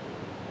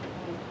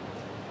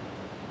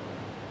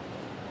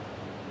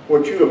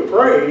what you have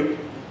prayed,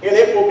 and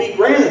it will be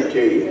granted to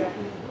you.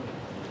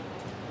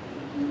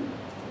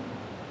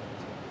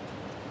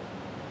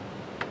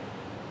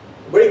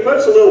 But he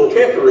puts a little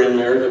kicker in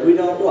there that we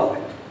don't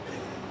like.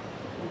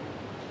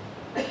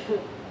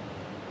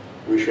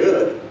 We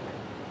should.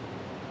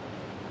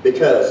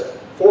 Because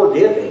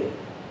forgiving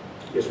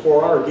is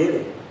for our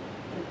giving.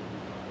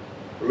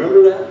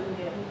 Remember that?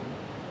 Yeah.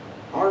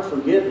 Our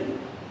forgiving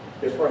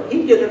is for...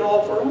 He did it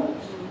all for us.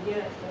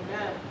 Yes.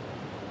 Amen.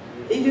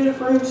 He did it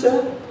for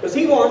himself. Because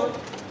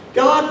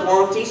God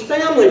wants his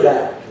family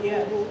back.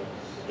 Yes.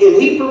 And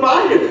he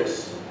provided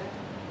us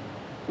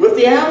with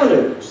the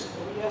avenues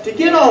to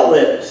get all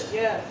this.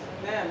 Yes.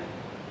 Amen.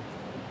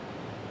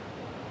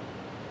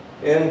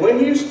 And when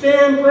you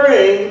stand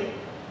praying,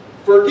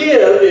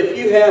 forgive if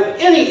you have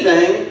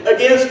anything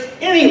against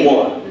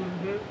anyone,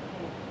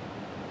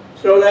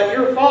 so that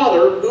your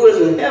Father who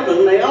is in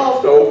heaven may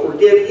also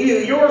forgive you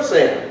your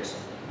sins.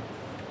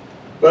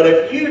 But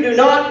if you do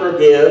not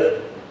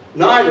forgive,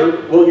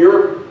 neither will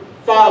your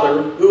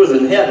Father who is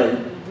in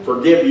heaven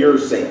forgive your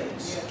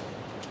sins.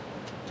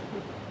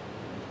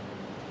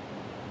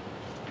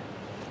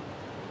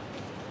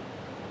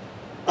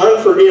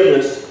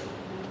 Unforgiveness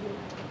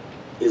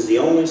is the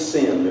only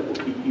sin that will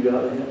keep you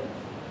out of heaven.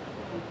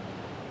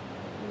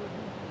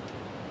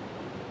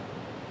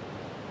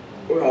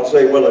 Well, I'll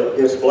say, well,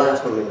 it's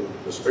blaspheming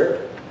the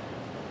Spirit.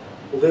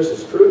 Well, this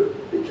is true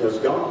because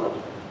God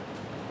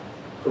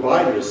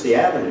provided us the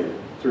avenue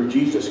through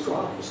Jesus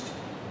Christ.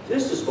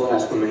 This is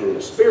blaspheming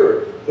the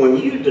Spirit. When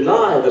you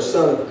deny the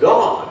Son of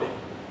God,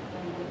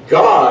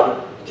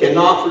 God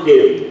cannot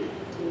forgive you.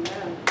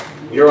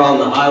 You're on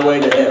the highway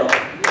to hell.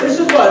 This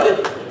is what,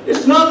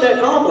 it's not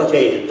that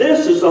complicated.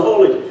 This is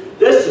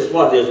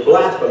what is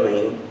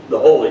blaspheming the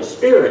Holy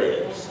Spirit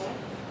is.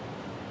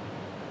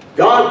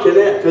 God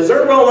cannot, because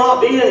there will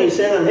not be any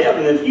sin in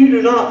heaven if you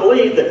do not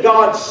believe that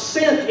God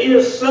sent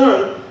His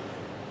Son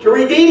to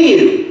redeem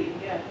you.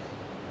 Yes.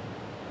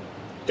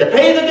 To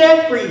pay the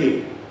debt for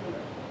you.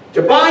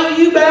 To buy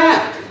you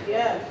back.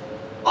 Yes.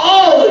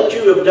 All that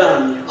you have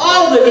done,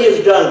 all that He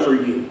has done for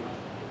you.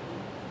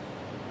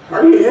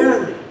 Are you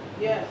hearing me?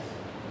 Yes.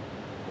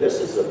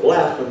 This is the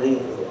blaspheming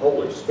of the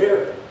Holy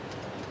Spirit.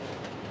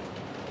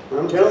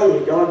 I'm telling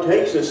you, God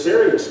takes this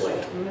seriously.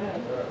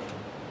 Amen.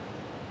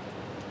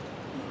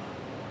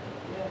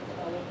 Yes.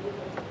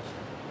 Hallelujah.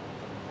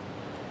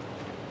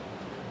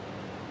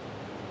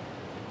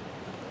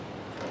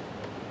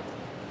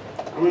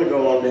 I'm going to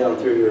go on down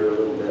through here a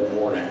little bit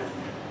more now.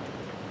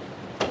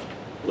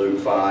 Luke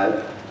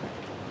 5.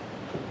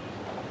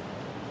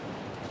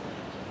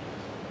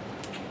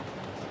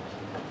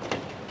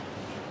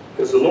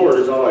 Because the Lord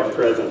is always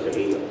present to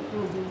heal.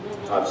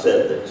 I've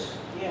said this.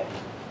 Yeah.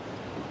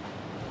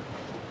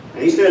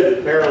 And he said to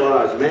the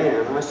paralyzed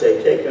man, I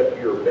say, take up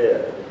your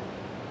bed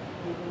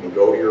and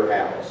go to your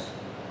house.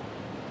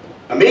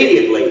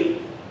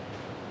 Immediately,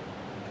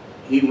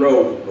 he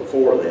rose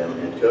before them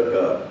and took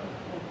up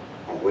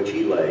on which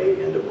he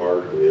lay and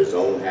departed to his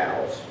own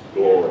house,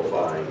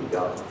 glorifying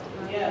God.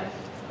 Yes.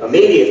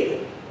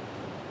 Immediately.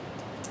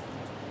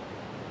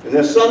 And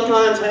this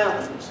sometimes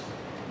happens.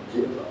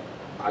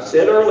 I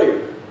said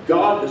earlier,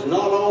 God does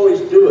not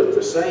always do it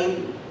the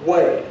same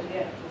way.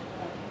 Yeah.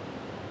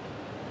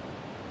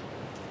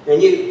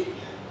 And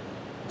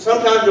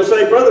sometimes you'll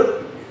say,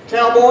 Brother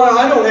Cowboy,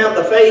 I don't have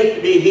the faith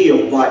to be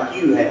healed like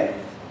you have.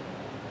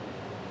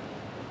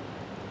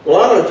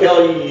 Well, I'm going to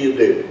tell you, you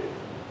do.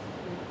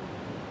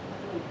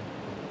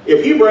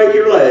 If you break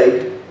your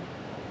leg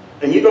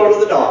and you go to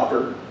the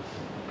doctor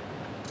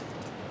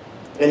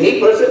and he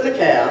puts it in the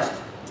cast,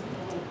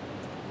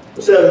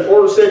 and says in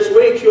 4 to 6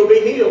 weeks you'll be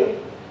healed,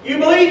 you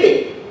believe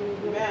him.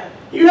 Amen.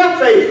 You have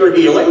faith for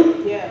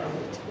healing. Yeah.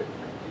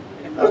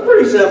 That's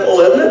pretty simple,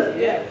 isn't it?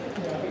 Yeah.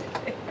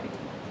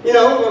 You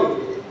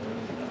know,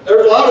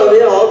 there's a lot of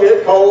you all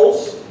get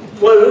colds,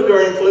 flu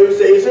during flu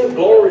season.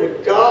 Glory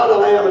to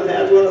God, I haven't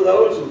had one of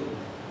those in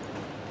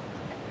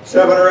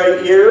 7 or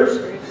 8 years.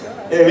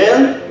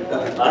 Amen?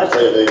 I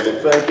say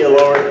amen. Thank you,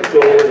 Lord.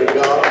 Glory to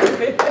God.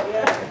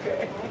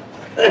 Yeah.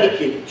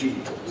 Thank you,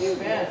 Jesus.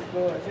 Amen.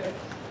 Lord.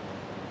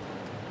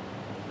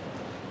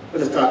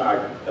 But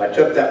I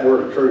took that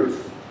word of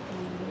truth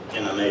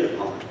and I made it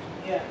mine.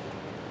 Yeah.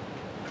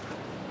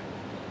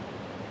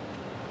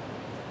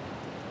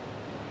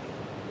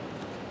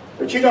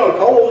 But you got a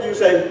cold, you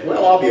say,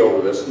 well, I'll be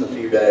over this in a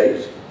few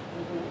days.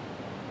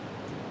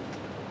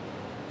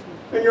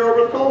 And you're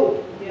over the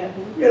cold. Yeah.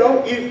 You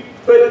know,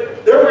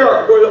 but there we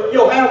are,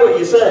 you'll have what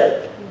you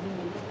say.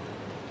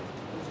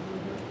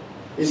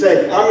 You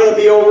say, I'm going to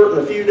be over it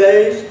in a few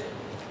days.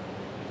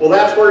 Well,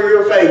 that's where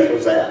your faith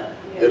was at.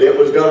 That it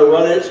was going to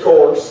run its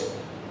course.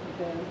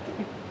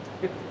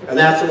 And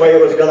that's the way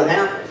it was going to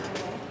happen.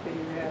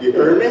 You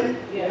heard me?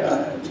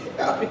 Yeah.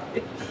 Yeah.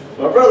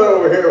 My brother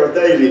over here with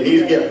Daisy,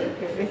 he's getting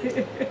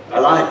it. I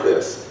like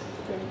this.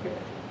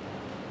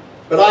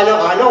 But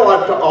I know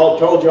I've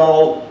told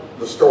y'all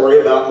the story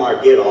about my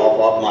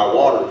get-off my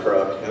water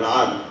truck. And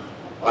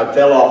I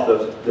fell off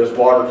this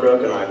water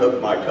truck and I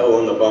hooked my toe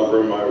in the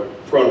bumper. My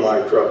front of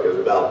my truck is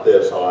about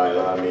this high. And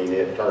I mean,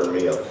 it turned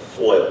me a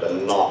flip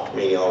and knocked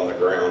me on the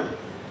ground.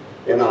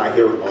 And I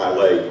hear my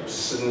leg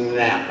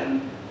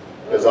snapping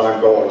as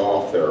I'm going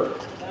off there.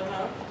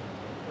 Uh-huh.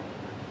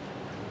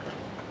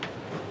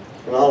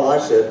 And all I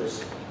said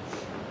was,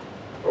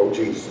 oh,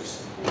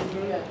 Jesus.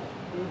 Yeah.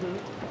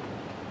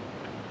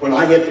 When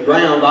I hit the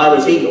ground, I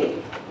was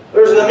healed.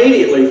 There's an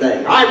immediately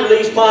thing. I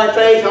released my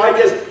faith.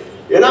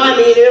 And I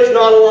mean, it's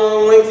not a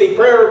long, lengthy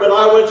prayer, but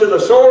I went to the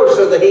source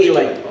of the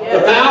healing. Yeah.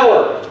 The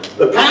power.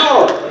 The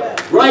power. Yeah.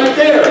 Right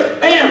there.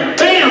 Bam,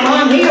 bam,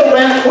 I'm healed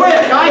that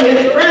quick. I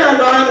hit the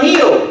ground, I'm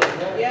healed.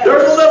 Yeah.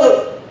 There's a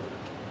little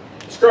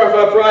scruff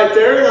up right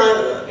there,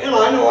 and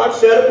I know I've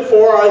said it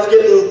before. I was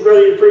getting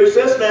ready to preach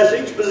this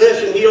message,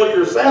 position, heal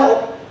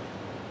yourself.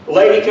 The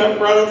lady comes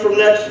running from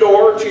next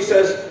door, and she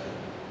says,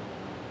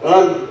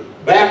 I'm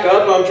back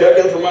up, I'm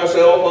checking for my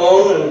cell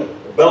phone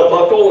and belt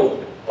buckle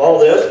and all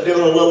this, doing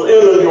a little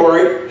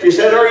inventory. She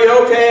said, are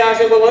you okay? I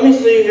said, well, let me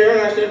see here.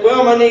 And I said,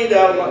 well, my knee's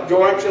out of my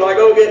joint. Should I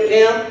go get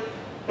Tim?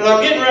 And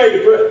I'm getting ready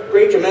to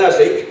preach a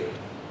message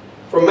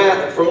from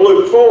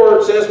Luke 4.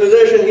 It says,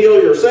 physician,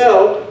 heal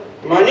yourself.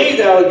 My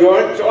knee's out of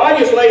joint. So I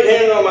just laid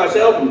hands on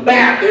myself and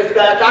bam, it's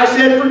back. I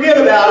said, forget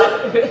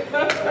about it.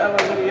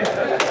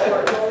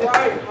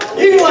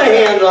 You can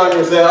lay hands on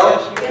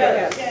yourself.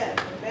 Yes.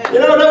 Yes. You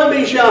know, don't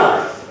be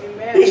shy.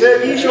 He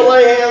said, you shall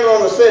lay hands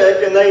on the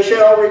sick and they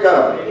shall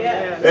recover.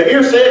 Yes. If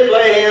you're sick,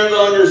 lay hands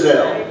on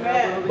yourself.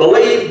 Amen.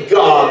 Believe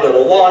God that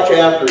will watch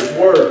after His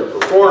word to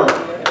perform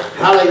it.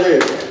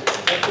 Hallelujah.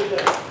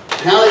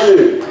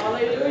 Hallelujah.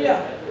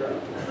 Hallelujah.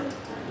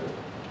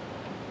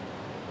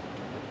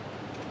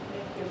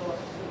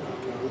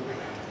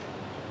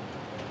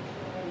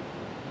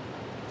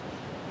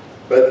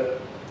 But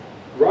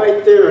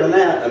right there in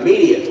that,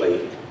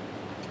 immediately,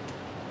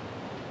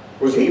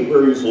 was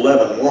Hebrews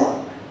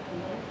 11:1.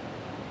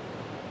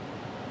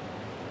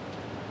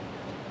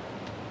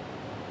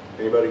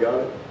 Anybody got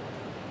it?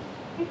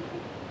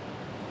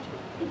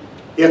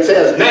 It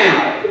says,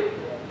 now,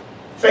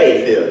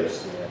 faith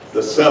is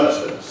the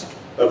substance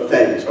of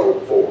things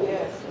hoped for,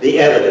 the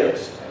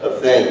evidence of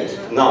things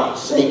not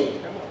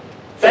seen.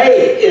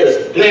 Faith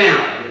is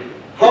now.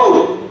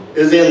 Hope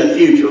is in the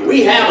future.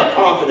 We have a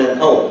confident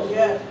hope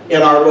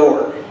in our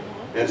Lord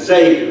and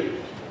Savior,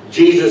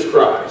 Jesus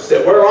Christ,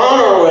 that we're on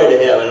our way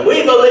to heaven.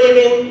 We believe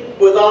Him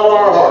with all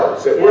our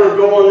hearts, that we're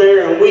going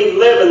there and we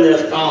live in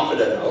this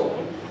confident hope.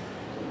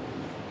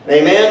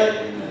 Amen?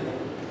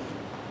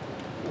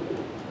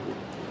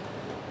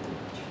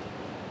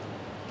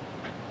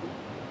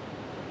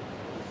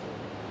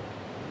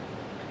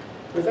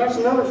 But that's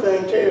another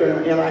thing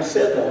too, and I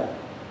said that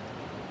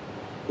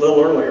a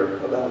little earlier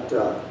about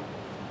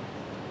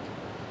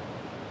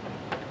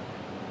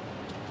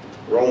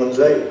Romans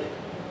 8,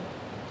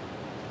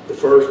 the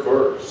first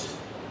verse.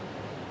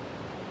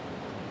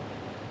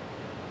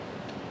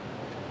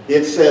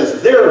 It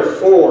says,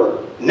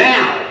 therefore,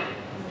 now,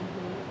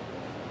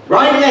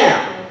 right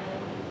now,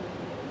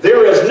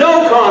 there is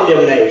no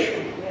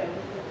condemnation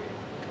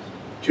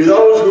to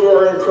those who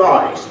are in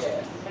Christ,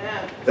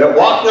 that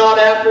walk not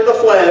after the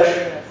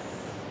flesh,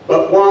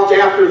 but walk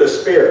after the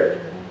Spirit.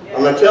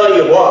 I'm going to tell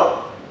you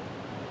what,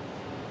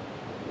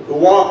 who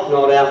walk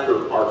not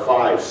after our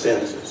five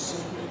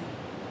senses,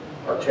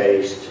 our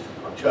taste,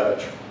 our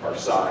touch, our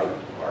sight,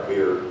 our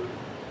hearing,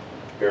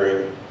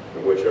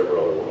 and whichever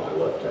other one I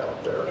left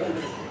out there.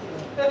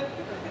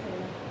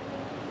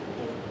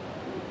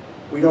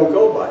 We don't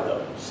go by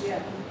those.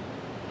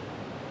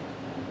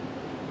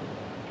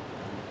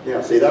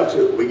 Yeah, see, that's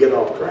it. We get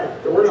off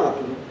track.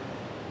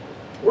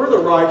 We're the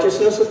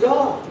righteousness of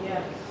God.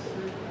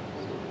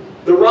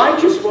 The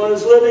righteous one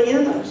is living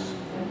in us.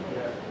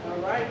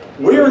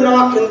 We are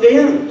not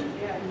condemned.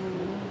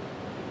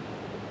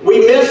 We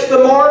miss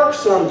the mark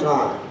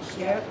sometimes.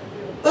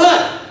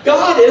 But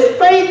God is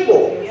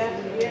faithful.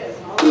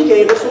 He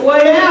gave us a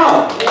way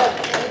out.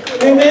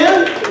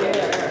 Amen?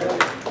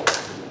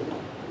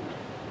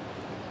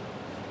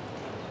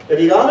 Have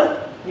you got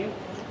it?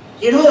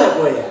 You know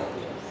that way out.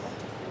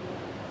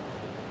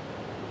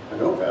 I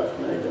know Pastor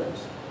May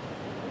does.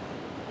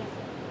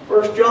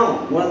 1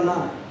 John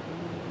 1:9.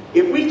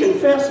 If we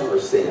confess our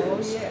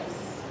sins,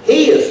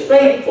 He is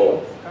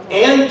faithful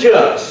and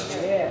just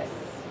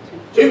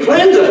to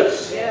cleanse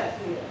us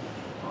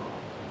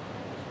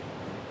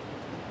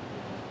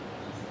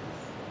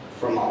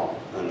from all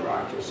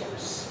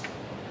unrighteousness.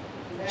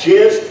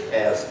 Just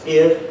as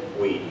if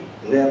we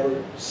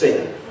never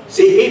sinned.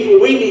 See,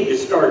 people, we need to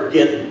start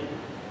getting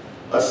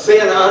a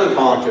sin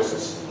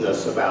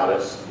unconsciousness about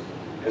us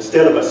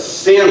instead of a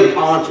sin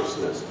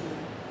consciousness.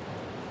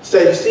 So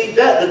you see,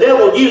 that the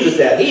devil uses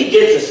that. He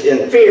gets us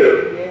in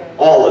fear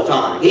all the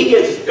time. He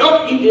gets us,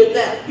 oh, you did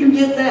that, you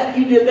did that,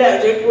 you did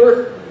that.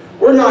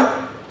 We're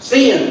not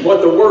seeing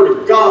what the Word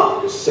of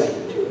God is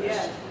saying to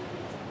us.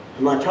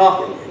 Am I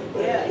talking to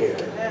anybody here?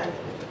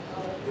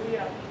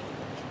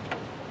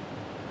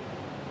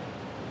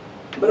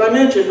 But I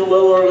mentioned a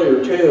little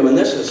earlier too, and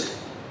this is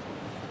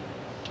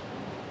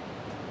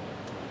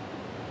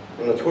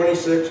in the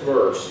 26th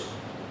verse.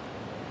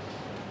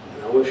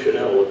 And I wish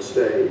Chanel had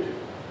stayed.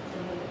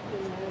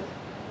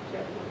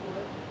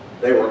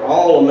 They were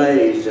all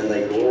amazed and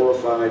they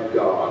glorified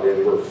God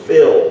and were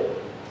filled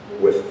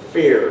with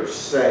fear,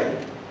 saying,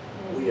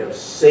 we have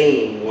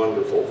seen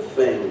wonderful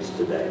things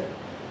today.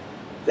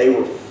 They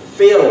were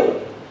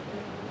filled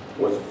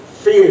with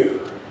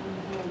fear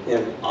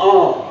and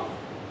awe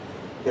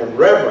and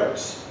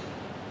reverence.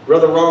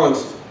 Brother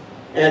Ron's,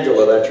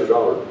 Angela, that's your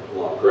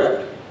daughter-in-law,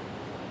 correct?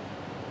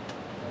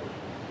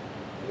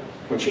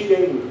 When she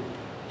gave her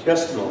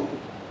testimony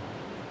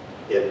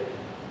at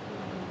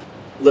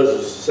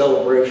Liz's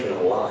celebration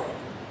of life,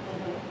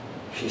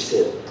 she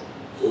said,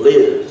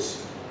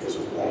 Liz is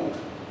a woman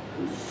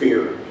who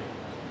feared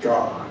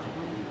God.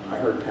 I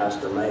heard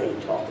Pastor May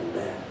talking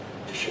back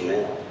to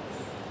Chanel.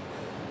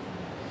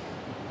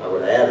 I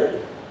would have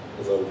added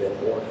a little bit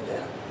more to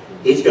that.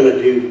 He's going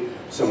to do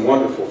some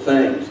wonderful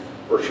things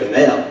for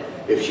Chanel.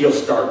 If she'll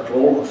start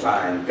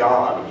glorifying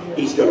God,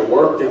 He's going to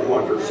work them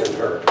wonders in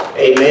her.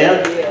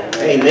 Amen?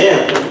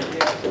 Amen.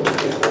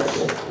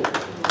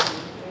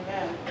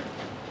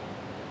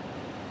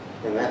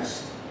 And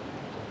that's,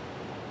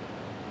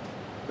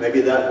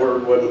 maybe that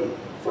word wasn't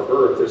for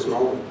her at this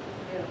moment.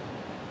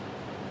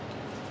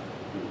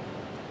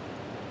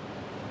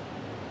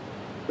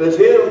 But it's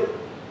Him.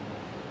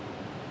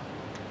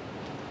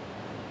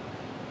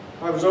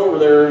 I was over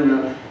there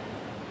in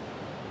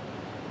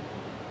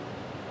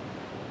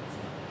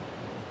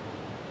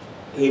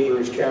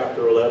Hebrews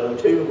chapter 11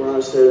 too, where I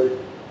said,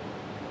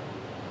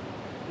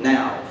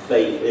 now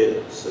faith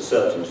is the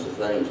substance of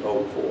things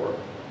hoped for,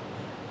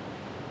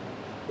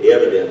 the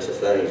evidence of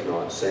things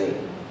not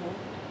seen.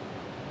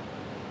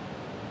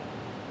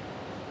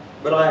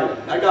 But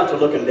I got to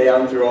looking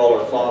down through all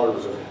our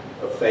fathers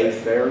of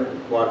faith there,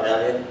 what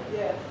have you.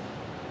 Yes.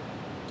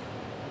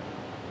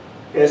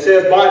 And it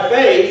says, by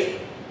faith,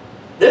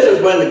 this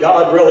is when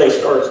God really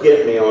starts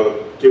getting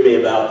to me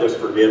about this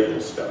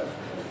forgiveness stuff.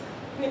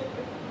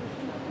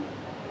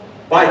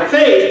 By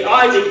faith,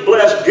 Isaac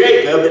blessed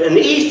Jacob and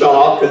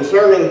Esau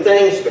concerning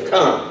things to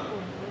come.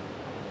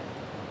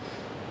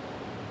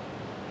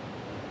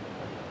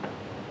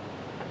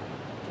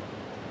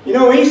 You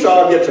know,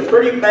 Esau gets a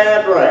pretty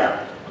bad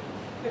rap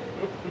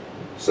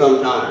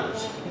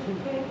sometimes.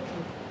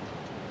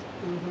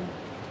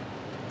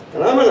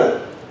 And I'm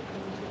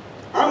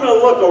gonna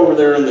look over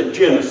there in the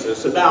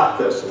Genesis about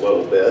this a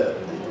little bit.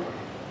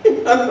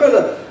 I'm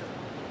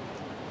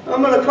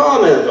gonna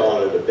comment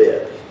on it a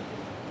bit.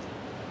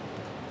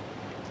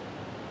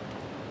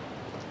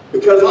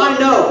 Because I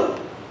know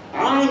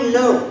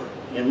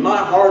in my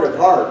heart of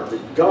hearts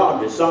that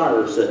God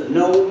desires that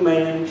no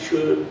man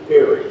should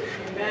perish.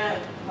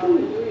 Amen.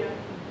 Hallelujah.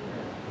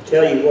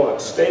 Tell you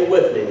what, stay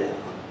with me now.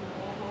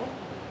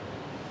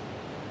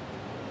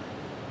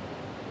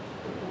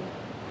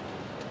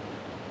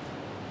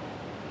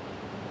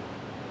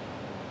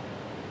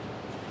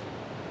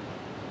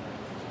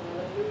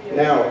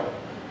 Now,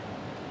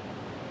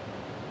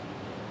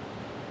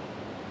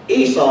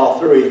 Esau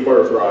threw his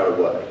birthright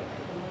away.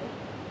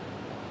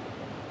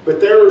 But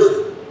there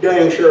was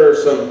dang sure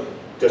some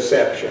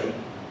deception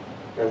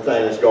and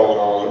things going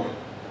on.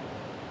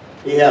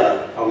 He had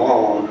a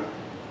mom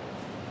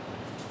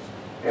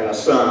and a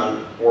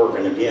son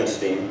working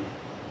against him.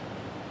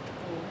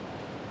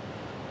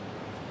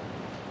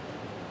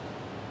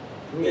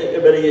 But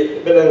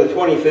in the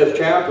 25th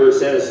chapter it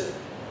says,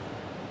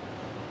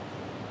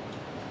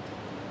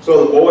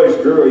 so the boys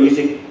grew.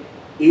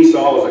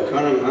 Esau was a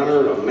cunning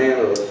hunter and a man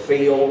of the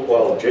field,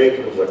 while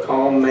Jacob was a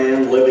calm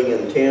man living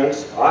in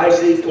tents.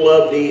 Isaac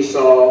loved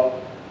Esau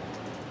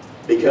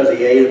because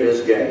he ate of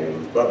his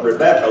game, but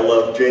Rebekah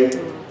loved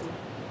Jacob.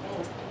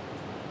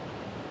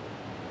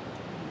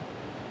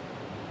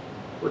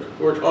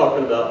 We're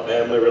talking about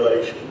family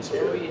relations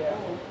here,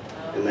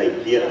 and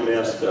they get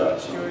messed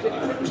up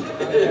sometimes.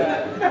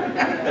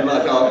 Am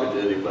I talking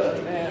to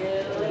anybody?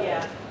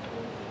 Yeah.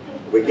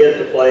 We get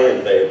to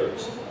playing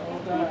favorites.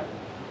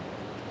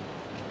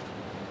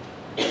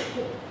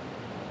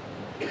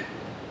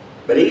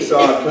 But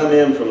Esau had come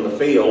in from the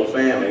field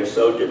famished,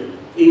 so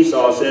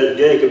Esau said to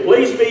Jacob,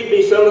 please feed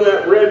me some of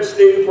that red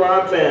stew, for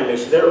I'm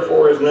famished.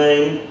 Therefore his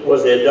name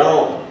was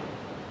Edom.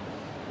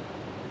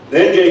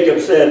 Then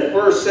Jacob said,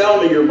 first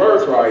sell me your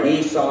birthright.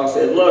 Esau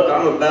said, look,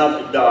 I'm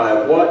about to die.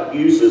 Of what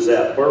use is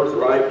that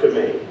birthright to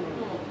me?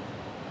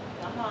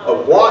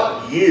 Of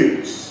what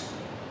use?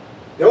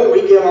 Don't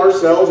we give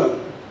ourselves a...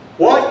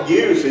 What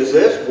use is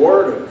this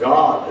word of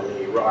God to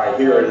me right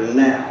here and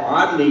now?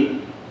 I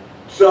need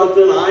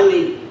something. I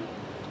need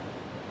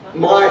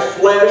my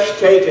flesh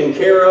taken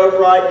care of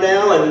right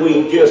now, and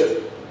we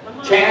just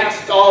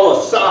cast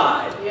all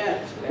aside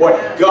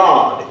what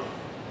God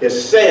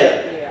has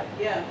said.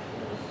 Yeah.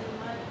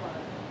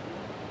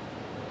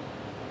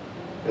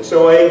 And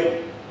so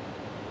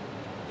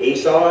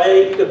Esau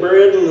ate the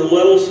bread and the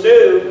little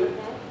stew.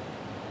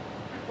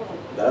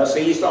 Thus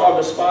Esau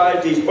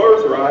despised his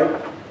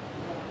birthright.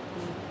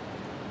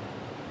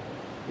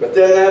 But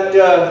then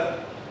that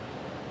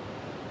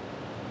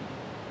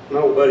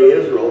nobody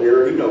Israel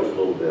here, he knows a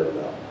little bit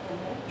about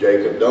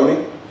Jacob, don't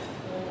he?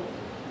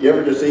 You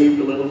ever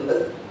deceived a little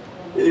bit?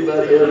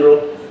 Anybody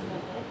Israel?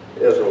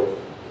 Israel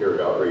here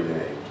got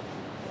renamed.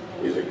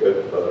 He's a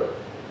good brother.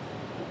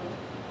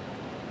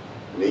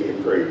 And he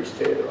can preach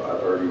too.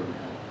 I've heard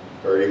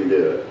him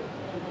do it.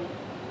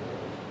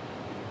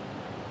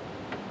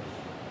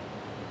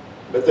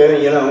 But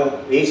then, you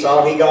know,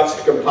 Esau, he got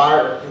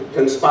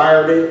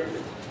conspired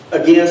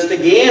against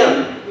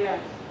again. Yeah.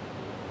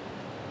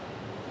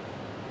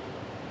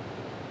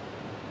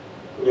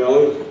 You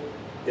know,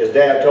 his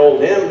dad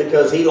told him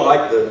because he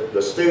liked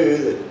the stew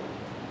that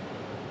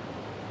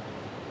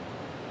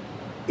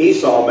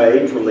Esau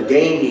made from the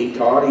game he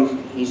caught.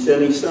 He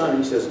sent his son,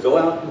 he says, go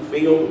out in the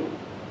field,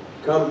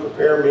 come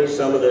prepare me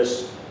some of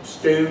this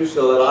stew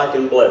so that I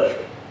can bless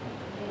you.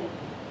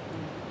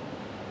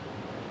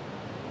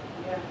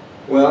 Yeah.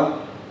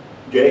 Well,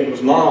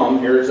 Jacob's mom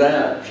hears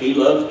that. She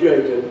loves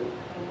Jacob.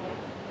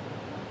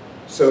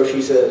 So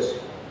she says,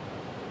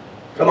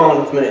 come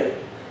on with me.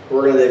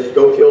 We're going to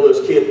go kill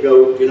this kid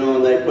goat, you know,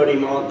 and they put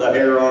him on the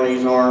hair on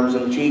his arms,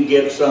 and she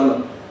gets some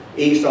of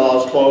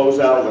Esau's clothes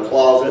out of the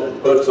closet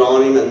and puts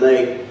on him,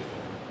 and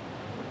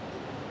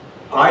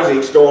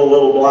Isaac's going a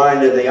little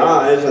blind in the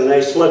eyes, and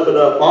they slip it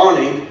up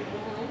on him.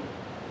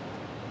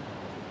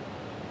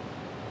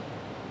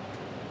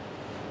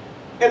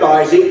 And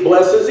Isaac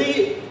blesses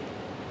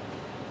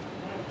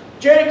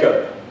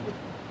Jacob.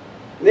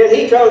 And then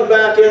he comes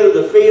back into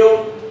the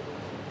field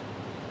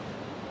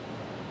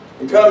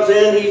and comes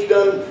in. He's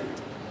done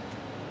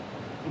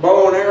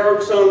bow and arrow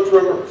some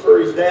for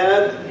his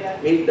dad. Yeah.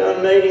 He's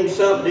done made him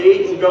something to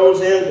eat and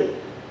goes in to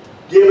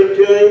give it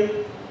to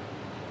him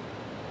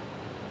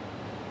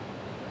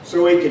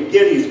so he could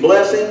get his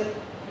blessing.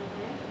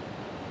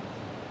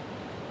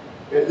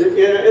 And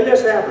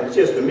this happens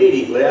just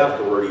immediately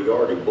afterward. He'd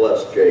already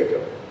blessed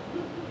Jacob.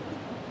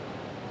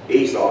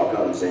 Esau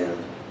comes in.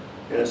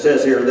 And it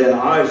says here, then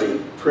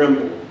Isaac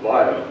trembled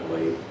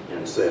violently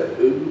and said,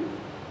 who?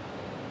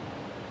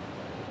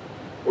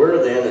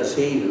 Where then is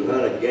he who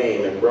hunted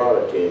game and brought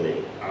it to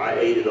me? I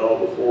ate it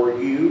all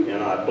before you,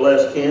 and I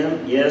blessed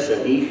him. Yes,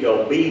 and he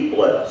shall be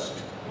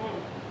blessed.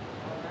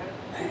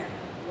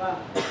 Wow.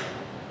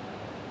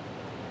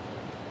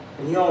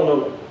 And you all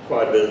know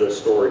quite a bit of this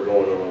story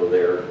going on over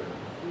there.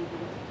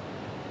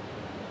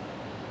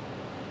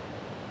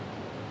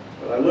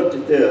 But I looked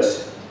at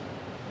this,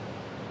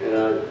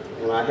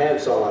 and I had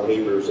some on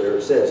Hebrews there.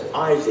 It says,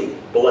 Isaac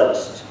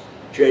blessed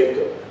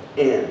Jacob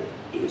and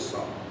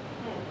Esau.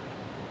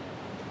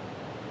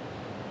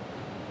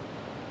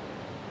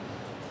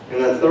 And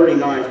in the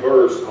 39th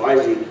verse,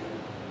 Isaac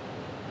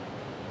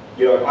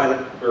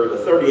or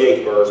the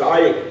 38th verse,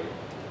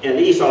 and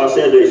Esau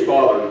said to his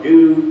father,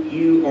 do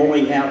you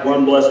only have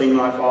one blessing,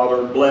 my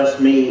father? Bless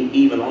me,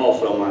 even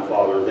also, my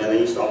father. Then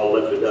Esau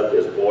lifted up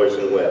his voice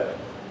and wept.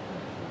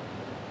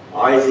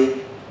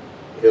 Isaac,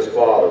 his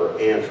father,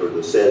 answered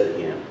and said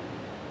to him,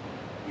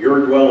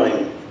 your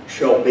dwelling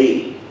shall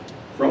be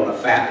from the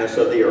fatness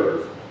of the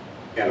earth,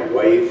 and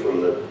away from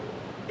the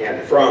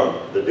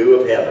dew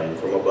of heaven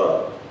from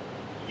above.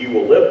 You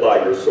will live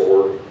by your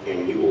sword,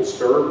 and you will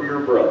serve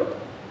your brother.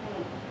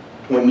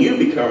 When you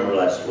become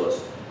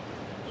restless,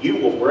 you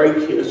will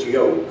break his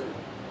yoke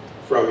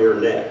from your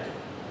neck.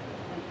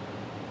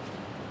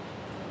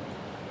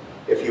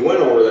 If you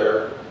went over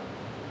there,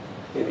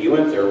 if you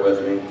went there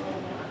with me,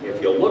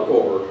 if you look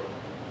over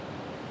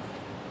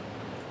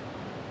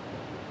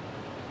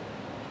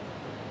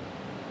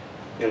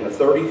in the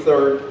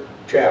 33rd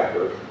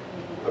chapter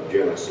of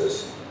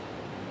Genesis,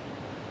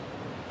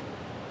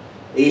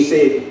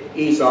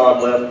 Esau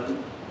had left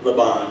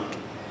Laban,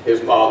 his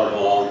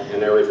father-in-law,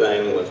 and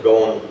everything was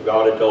going.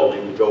 God had told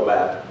him to go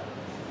back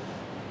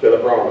to the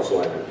promised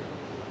land,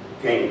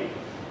 Canaan.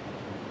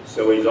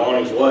 So he's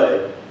on his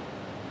way.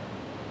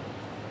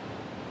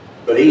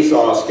 But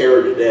Esau's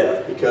scared to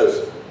death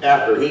because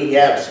after he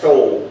had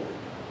stolen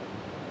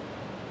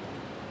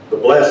the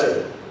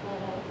blessing,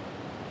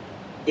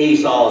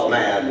 Esau's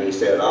mad and he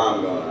said,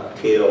 I'm going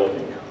to kill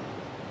him.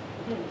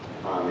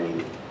 I mean,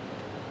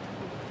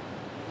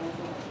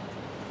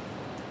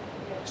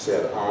 he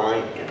said, I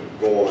am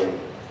going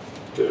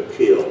to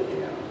kill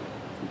him.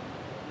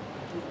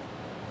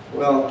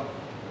 Well,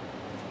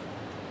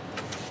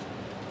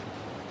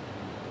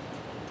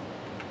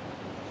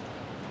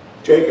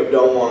 Jacob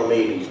don't want to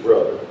meet his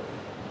brother.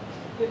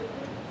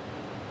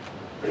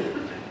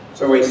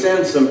 So he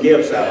sends some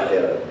gifts out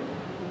ahead of him.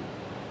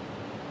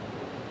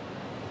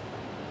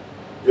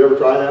 You ever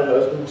try that,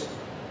 husbands?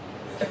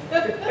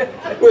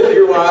 With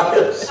your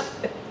wives?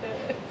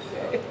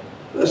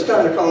 Let's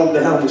kind of calm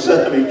down the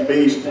savage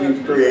beast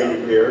we've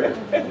created here.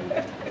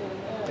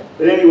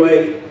 But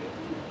anyway,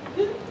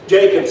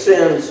 Jacob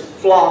sends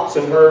flocks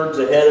and herds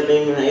ahead of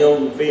him, male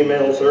and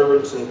female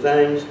servants and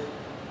things.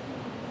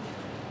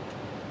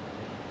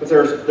 But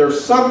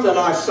there's something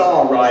I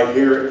saw right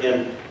here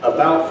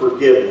about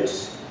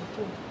forgiveness.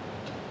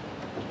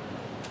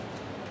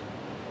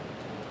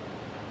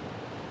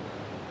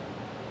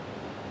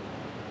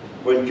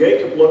 When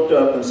Jacob looked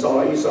up and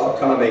saw Esau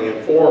coming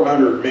and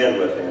 400 men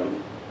with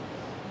him,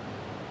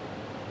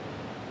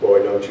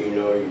 boy, don't you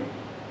know your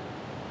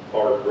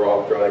heart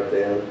dropped right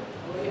then.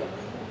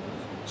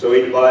 So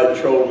he divided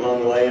the children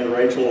among Leah and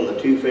Rachel and the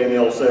two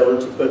female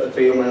servants. He put the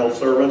female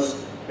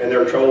servants and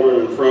their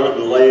children in front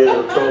and Leah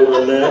their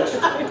children next,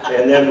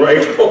 and then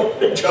Rachel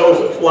and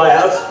Joseph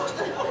last.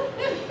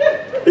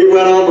 He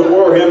went on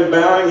before him,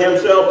 bowing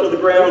himself to the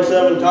ground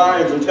 7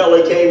 times until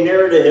he came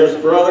near to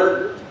his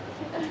brother.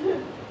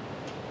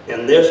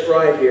 And this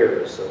right here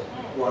is the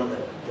one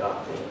that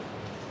got me.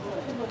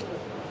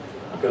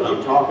 Because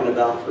I'm talking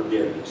about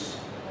forgiveness.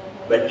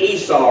 But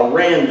Esau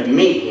ran to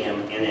meet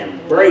him and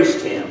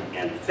embraced him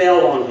and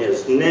fell on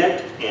his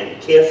neck and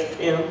kissed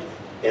him,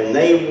 and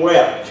they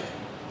wept.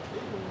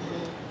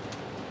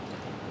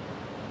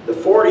 The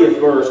 40th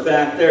verse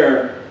back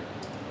there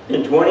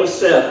in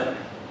 27.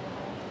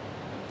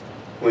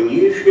 When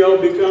you shall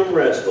become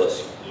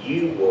restless,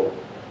 you will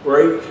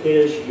break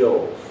his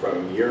yoke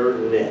from your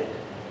neck.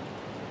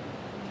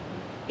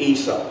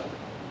 Esau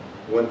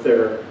went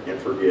there in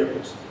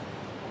forgiveness.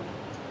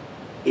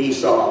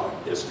 Esau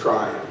is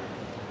trying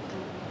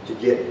to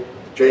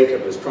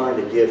Jacob is trying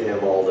to give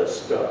him all this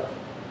stuff.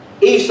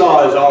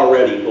 Esau is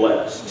already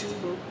blessed.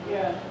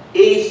 Yeah.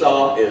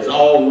 Esau is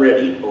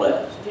already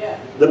blessed. Yeah.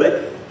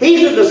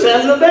 He's a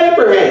descendant of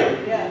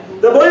Abraham. Yeah.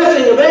 The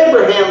blessing of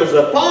Abraham is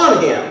upon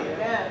him.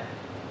 Yeah.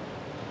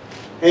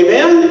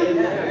 Amen?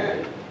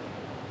 Yeah.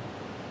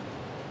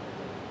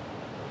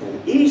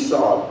 And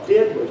Esau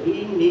did what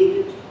he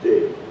needed to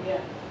do.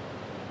 Yeah.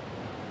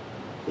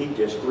 He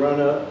just run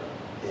up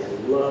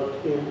and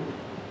loved him.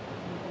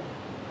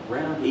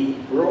 He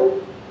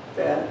broke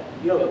that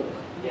yoke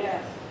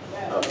Yes.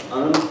 Yes. of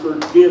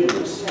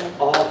unforgiveness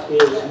off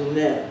his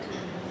neck.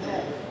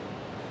 Yes.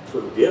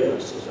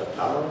 Forgiveness is a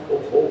powerful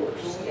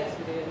force. Yes,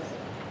 it is.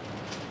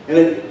 And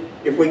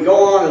if we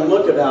go on and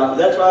look about it,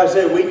 that's why I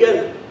said we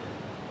get.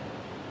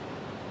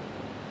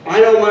 I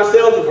know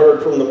myself have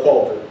heard from the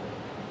pulpit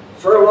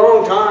for a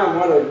long time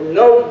what a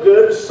no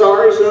good,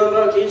 sorry son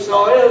of a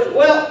Esau is.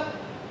 Well,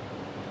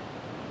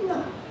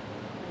 no.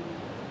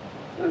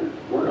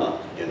 We're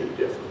not any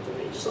different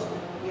than Esau.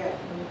 Yeah.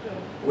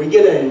 We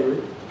get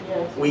angry.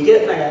 Yes. We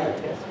get mad.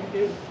 Yes, we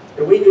do.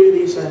 And we do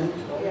these things.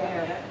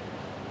 Yeah.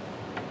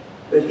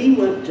 But he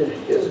went to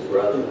his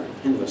brother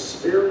in the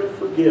spirit of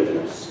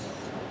forgiveness.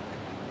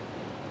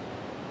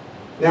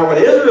 Now when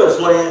Israel's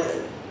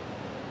land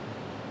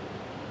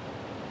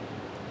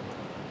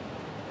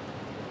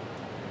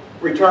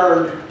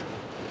returned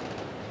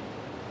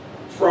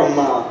from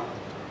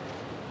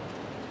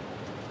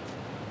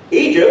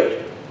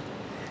Egypt,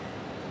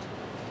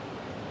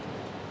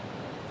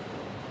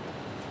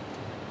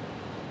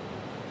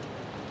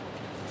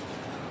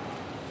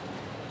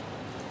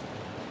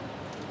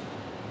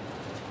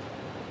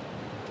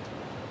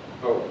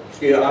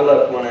 excuse me, I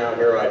left one out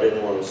here I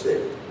didn't want to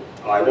see.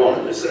 I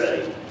wanted to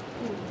say,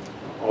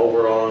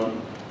 over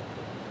on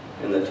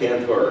in the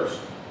 10th verse.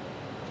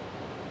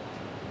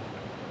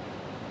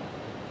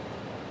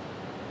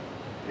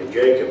 And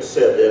Jacob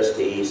said this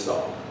to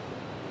Esau.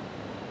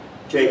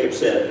 Jacob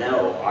said,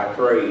 "No, I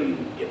pray you,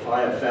 if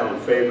I have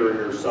found favor in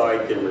your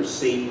sight, then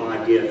receive my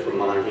gift from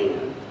my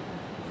hand.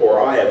 For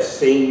I have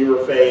seen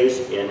your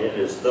face, and it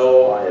is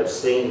though I have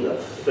seen the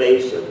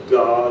face of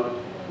God,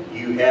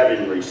 you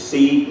having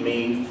received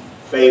me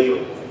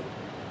favorably."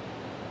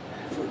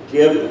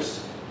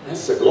 Forgiveness,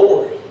 that's the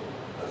glory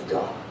of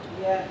God.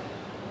 Yeah.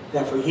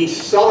 Therefore, he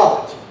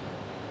saw it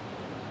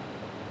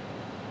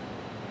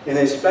in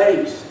his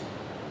face.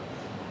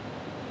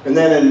 And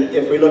then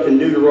if we look in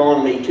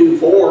Deuteronomy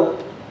 2:4,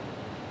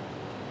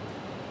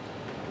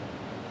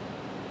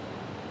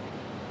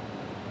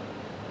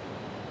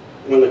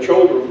 when the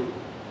children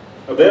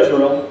of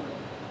Israel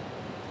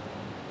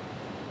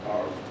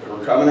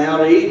were coming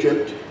out of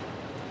Egypt,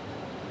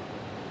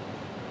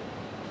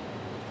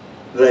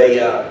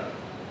 they are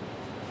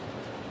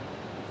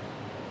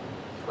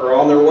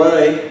on their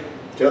way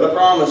to the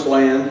promised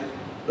land.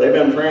 They've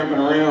been tramping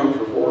around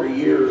for 40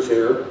 years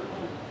here.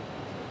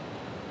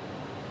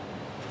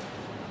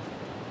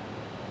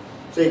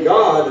 See,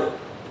 God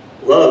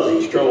loves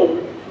these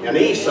children. And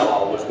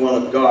Esau was one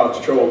of God's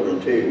children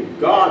too.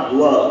 God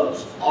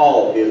loves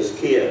all his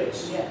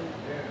kids. Yeah.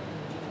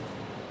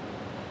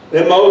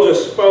 Then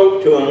Moses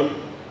spoke to him.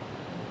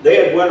 They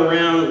had went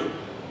around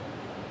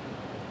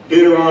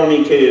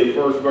Deuteronomy 2,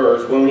 first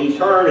verse. When he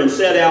turned and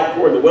set out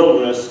toward the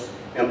wilderness,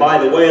 and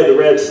by the way of the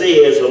Red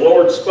Sea, as the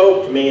Lord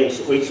spoke to me,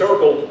 and we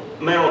circled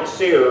Mount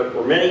Seir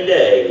for many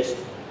days.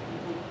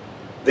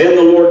 Then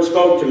the Lord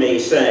spoke to me,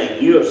 saying,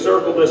 "You have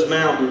circled this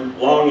mountain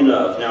long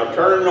enough. Now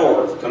turn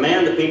north,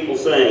 command the people,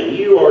 saying,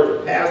 You are to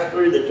pass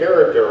through the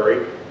territory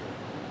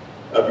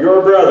of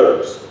your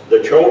brothers, the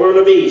children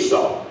of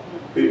Esau,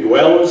 who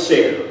dwell in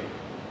Seir,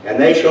 and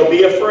they shall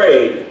be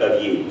afraid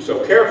of you. So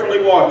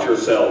carefully watch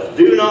yourselves.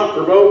 Do not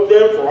provoke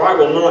them, for I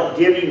will not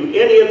give you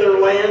any of their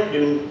land.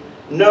 Do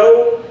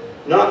no,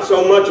 not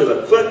so much as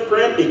a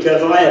footprint,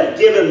 because I have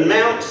given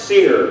Mount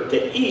Seir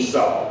to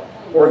Esau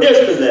for his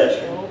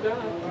possession.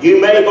 You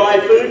may buy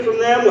food from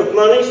them with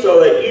money so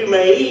that you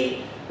may eat,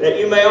 that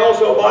you may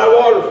also buy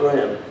water from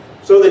them,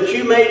 so that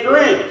you may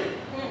drink."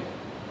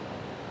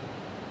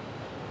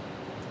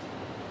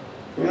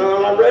 You know,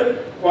 and I read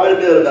quite a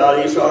bit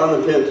about Esau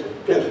and the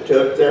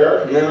Pentateuch there,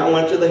 and then I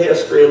went to the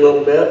history a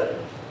little bit.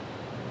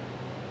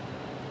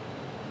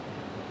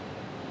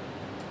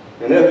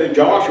 And then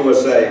Joshua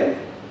saying,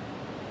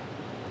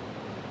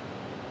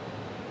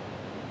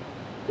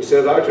 he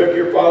says, "I took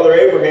your father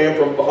Abraham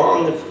from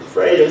beyond the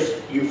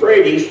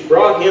Euphrates,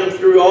 brought him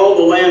through all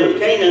the land of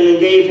Canaan, and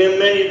gave him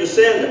many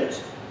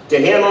descendants. To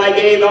him I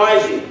gave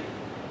Isaac.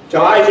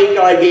 To Isaac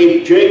I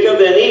gave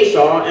Jacob and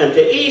Esau, and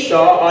to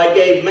Esau I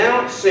gave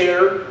Mount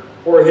Seir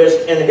for his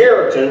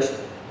inheritance,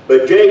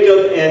 but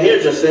Jacob and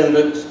his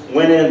descendants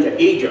went into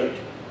Egypt."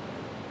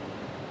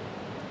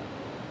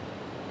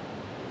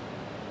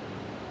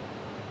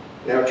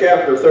 Now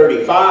chapter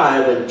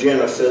 35 in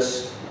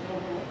Genesis,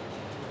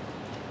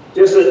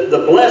 just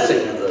the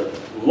blessing of the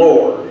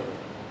Lord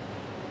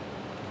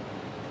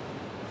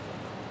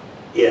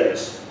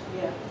is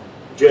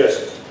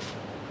just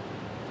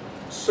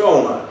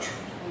so much.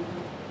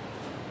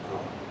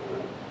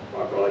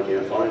 I probably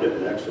can't find it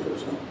in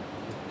Exodus.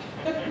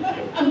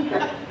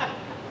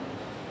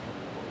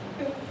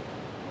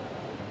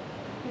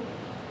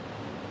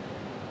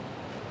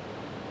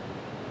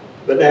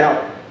 But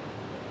now,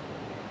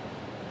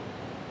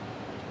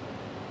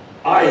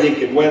 Isaac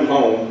had went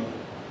home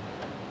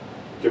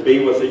to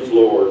be with his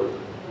Lord.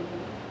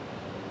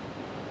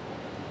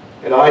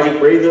 And Isaac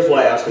breathed his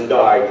last and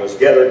died, and was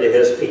gathered to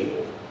his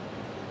people,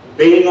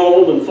 being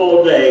old and full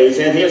of days,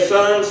 and his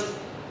sons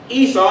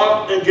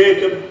Esau and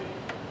Jacob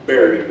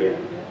buried him.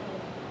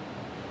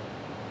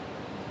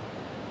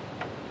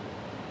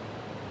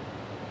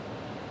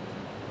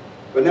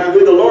 But now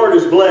who the Lord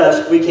has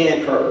blessed, we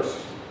can't curse.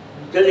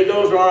 Because he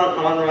goes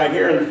on right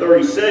here in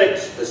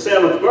 36, the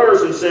 7th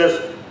verse, and says,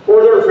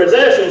 "For their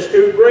possessions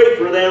too great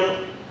for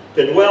them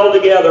to dwell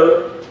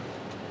together,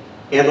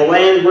 and the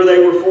land where they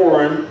were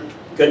foreign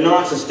could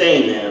not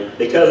sustain them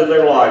because of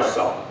their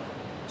livestock.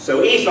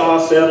 So Esau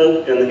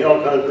settled in the hill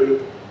country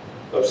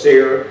of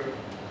Seir."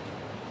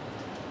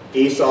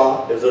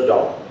 Esau is a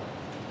dog.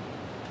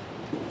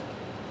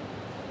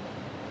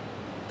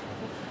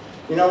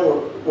 You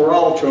know, we're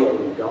all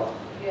children of God.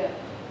 Yeah.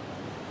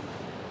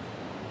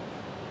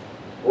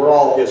 We're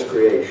all his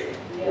creation.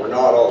 Yeah. We're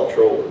not all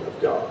children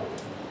of God.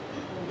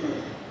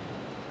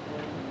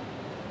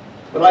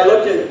 But I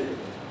looked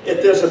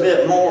at this a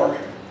bit more.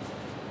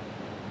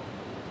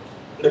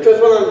 Because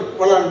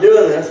when I'm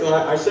doing this, and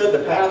I said to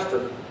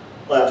Pastor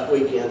last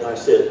weekend, I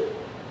said,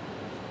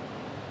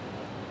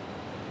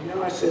 you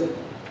know, I said,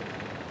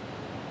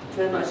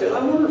 I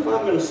wonder if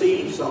I'm going to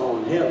see Esau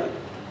in heaven.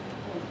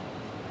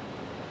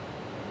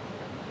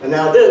 And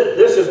now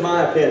this is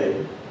my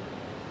opinion.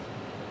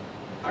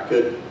 I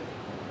could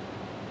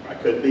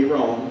could be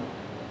wrong.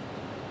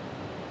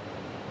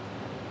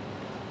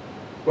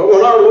 But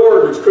when our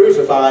Lord was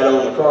crucified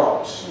on the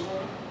cross,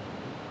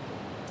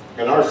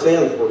 and our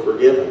sins were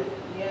forgiven,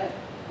 Yeah.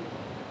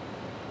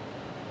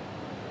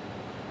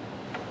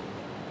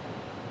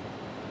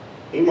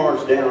 He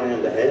marched down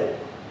into hell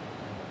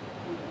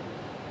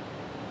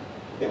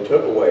and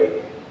took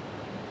away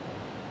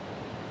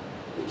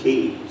the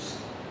keys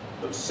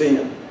of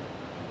sin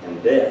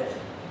and death.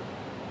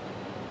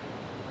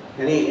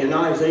 And in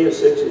Isaiah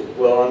 60,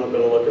 well, I'm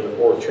going to look in the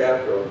 4th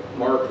chapter of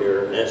Mark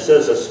here, and it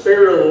says, "The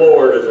Spirit of the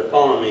Lord is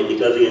upon me,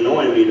 because He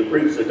anointed me to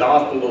preach the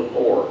gospel to the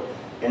poor,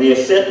 and He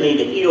has sent me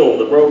to heal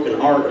the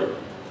brokenhearted,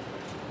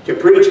 to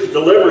preach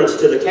deliverance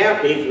to the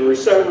captives, and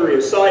recovery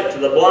of sight to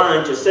the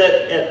blind, to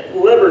set at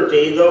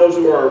liberty those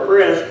who are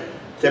oppressed,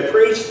 to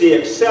preach the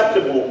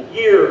acceptable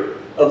year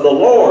of the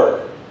Lord."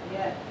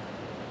 Yeah.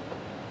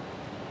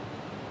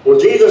 Well,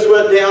 Jesus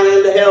went down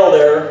into hell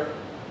there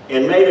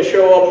and made a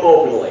show of them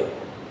openly.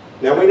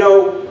 Now we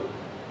know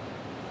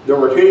there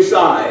were two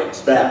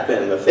sides back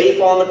then. The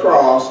thief on the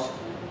cross,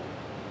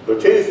 the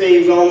two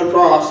thieves on the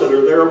cross that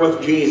are there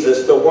with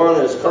Jesus. The one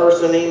is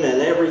cursing Him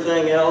and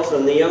everything else,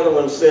 and the other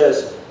one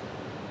says,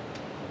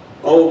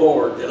 "Oh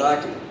Lord, that I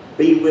can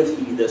be with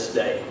you this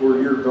day where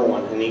you're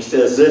going." And He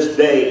says, "This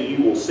day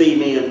you will see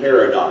me in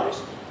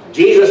paradise."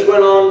 Jesus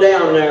went on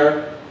down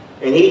there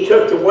and He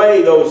took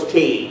away those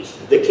keys,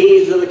 the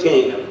keys of the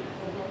kingdom.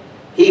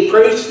 He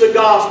preached the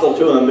gospel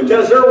to them,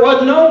 because there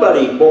was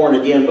nobody born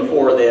again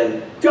before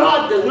then.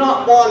 God does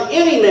not want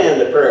any man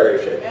to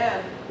perish.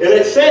 Amen. And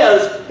it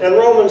says in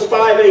Romans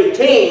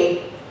 5:18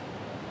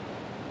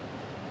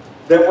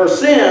 that we're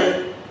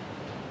sin.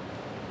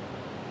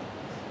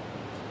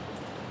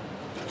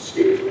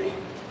 Excuse me.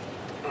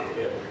 I'm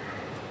getting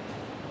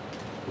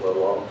a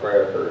little off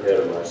track or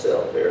ahead of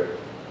myself here.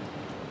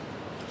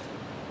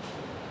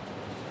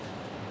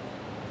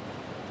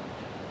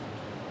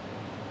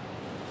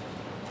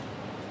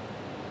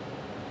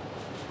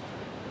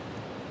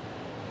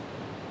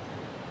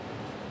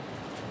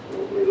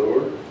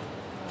 Lord.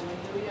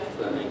 Hallelujah.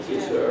 Thank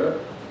you, sir.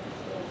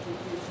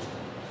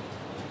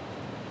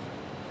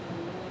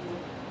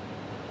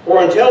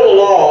 For until the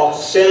law,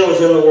 sin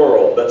was in the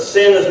world, but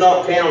sin is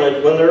not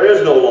counted when there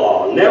is no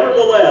law.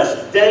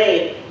 Nevertheless,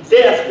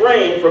 death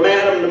reigned from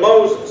Adam to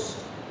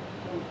Moses.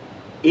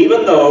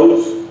 Even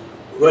those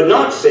who had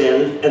not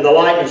sinned in the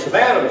likeness of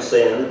Adam's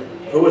sin,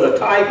 who was a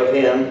type of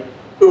him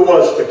who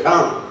was to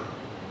come.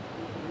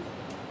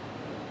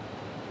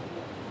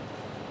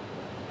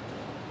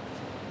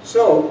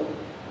 So,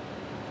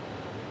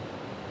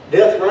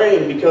 death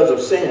reigned because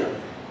of sin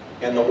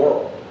in the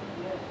world.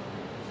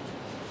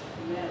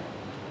 Amen.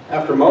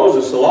 After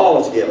Moses, the law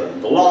was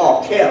given. The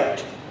law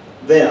kept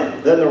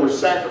them. Then there were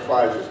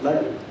sacrifices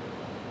made.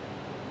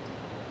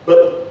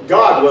 But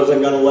God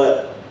wasn't going to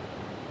let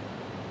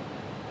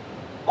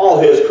all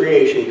His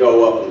creation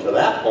go up until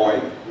that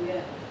point.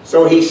 Yeah.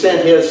 So He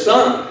sent His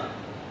Son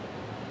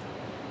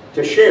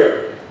to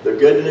share the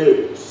good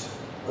news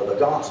of the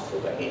gospel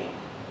to Him,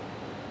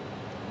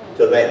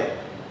 to them.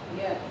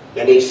 Yeah.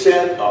 And He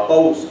sent a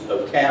host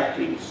of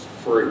captives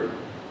free.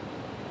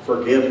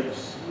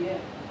 Forgiveness. Yeah.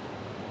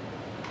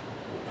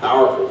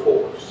 Powerful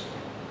force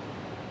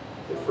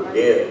that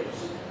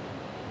forgives,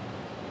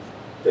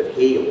 that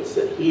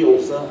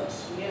heals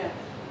us. Yeah.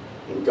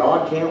 And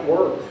God can't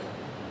work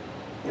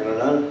in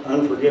an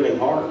unforgiving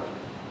heart.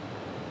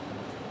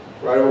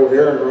 Right over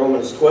here in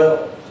Romans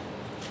 12,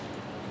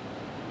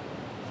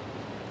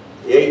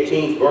 the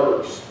 18th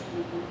verse.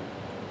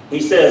 He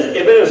says,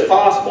 "If it is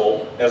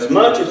possible, as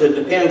much as it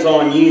depends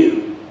on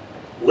you,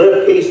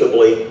 live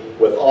peaceably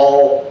with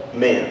all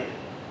men."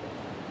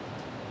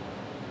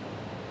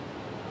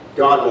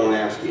 God won't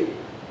ask you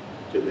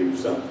to do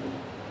something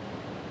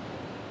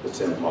that's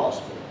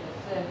impossible.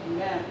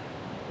 Amen.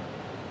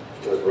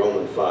 Because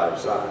Romans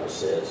 5:5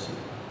 says,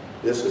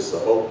 this is the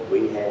hope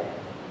we have,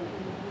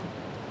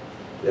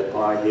 that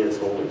by His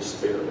Holy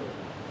Spirit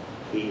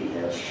He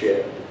has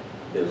shed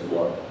His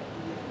love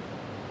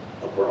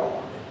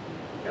abroad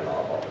in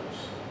our hearts.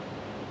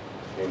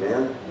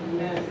 Amen?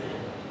 Amen.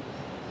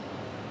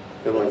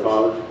 Heavenly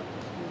Father,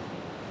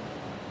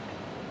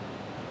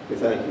 we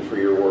thank You for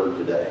Your word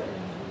today.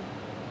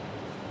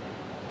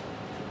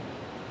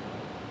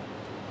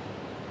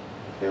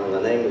 Now, in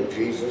the name of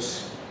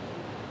Jesus,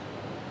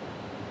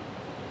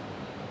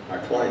 I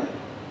claim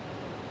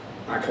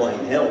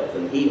health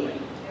and healing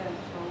Yes.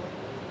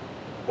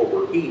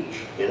 over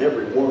each and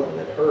every one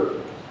that heard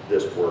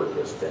this word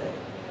this day.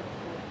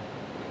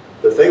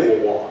 That they will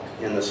walk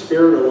in the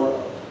spirit of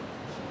love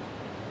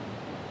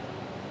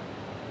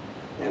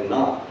and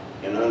not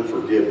in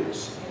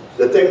unforgiveness.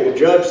 That they will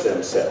judge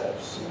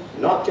themselves,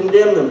 not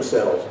condemn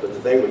themselves, but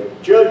that they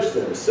would judge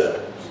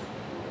themselves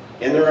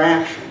in their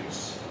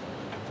actions,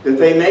 that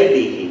they may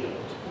be healed.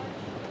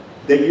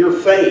 That Your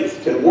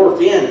faith can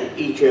work in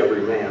each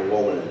every man,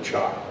 woman, and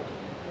child.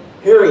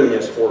 Hearing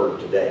this word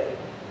today,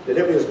 that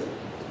it is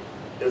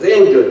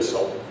in good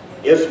soul.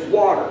 It's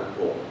watered,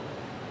 Lord.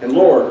 And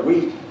Lord,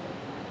 we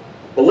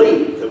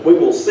believe that we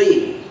will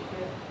see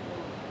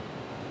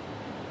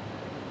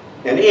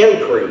and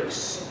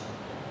increase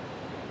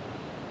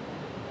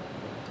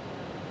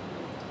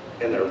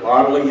in their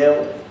bodily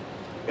health,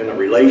 in the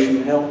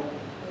relational health,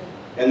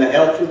 and the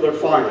health of their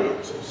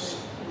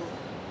finances.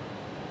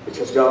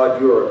 Because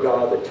God, you are a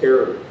God that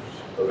cares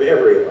of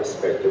every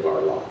aspect of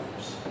our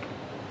lives.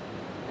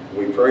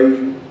 We praise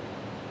you,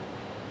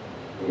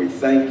 and we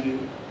thank you,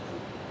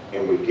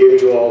 and we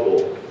give you all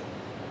glory.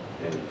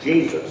 In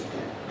Jesus'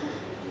 name,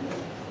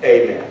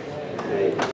 amen. Amen.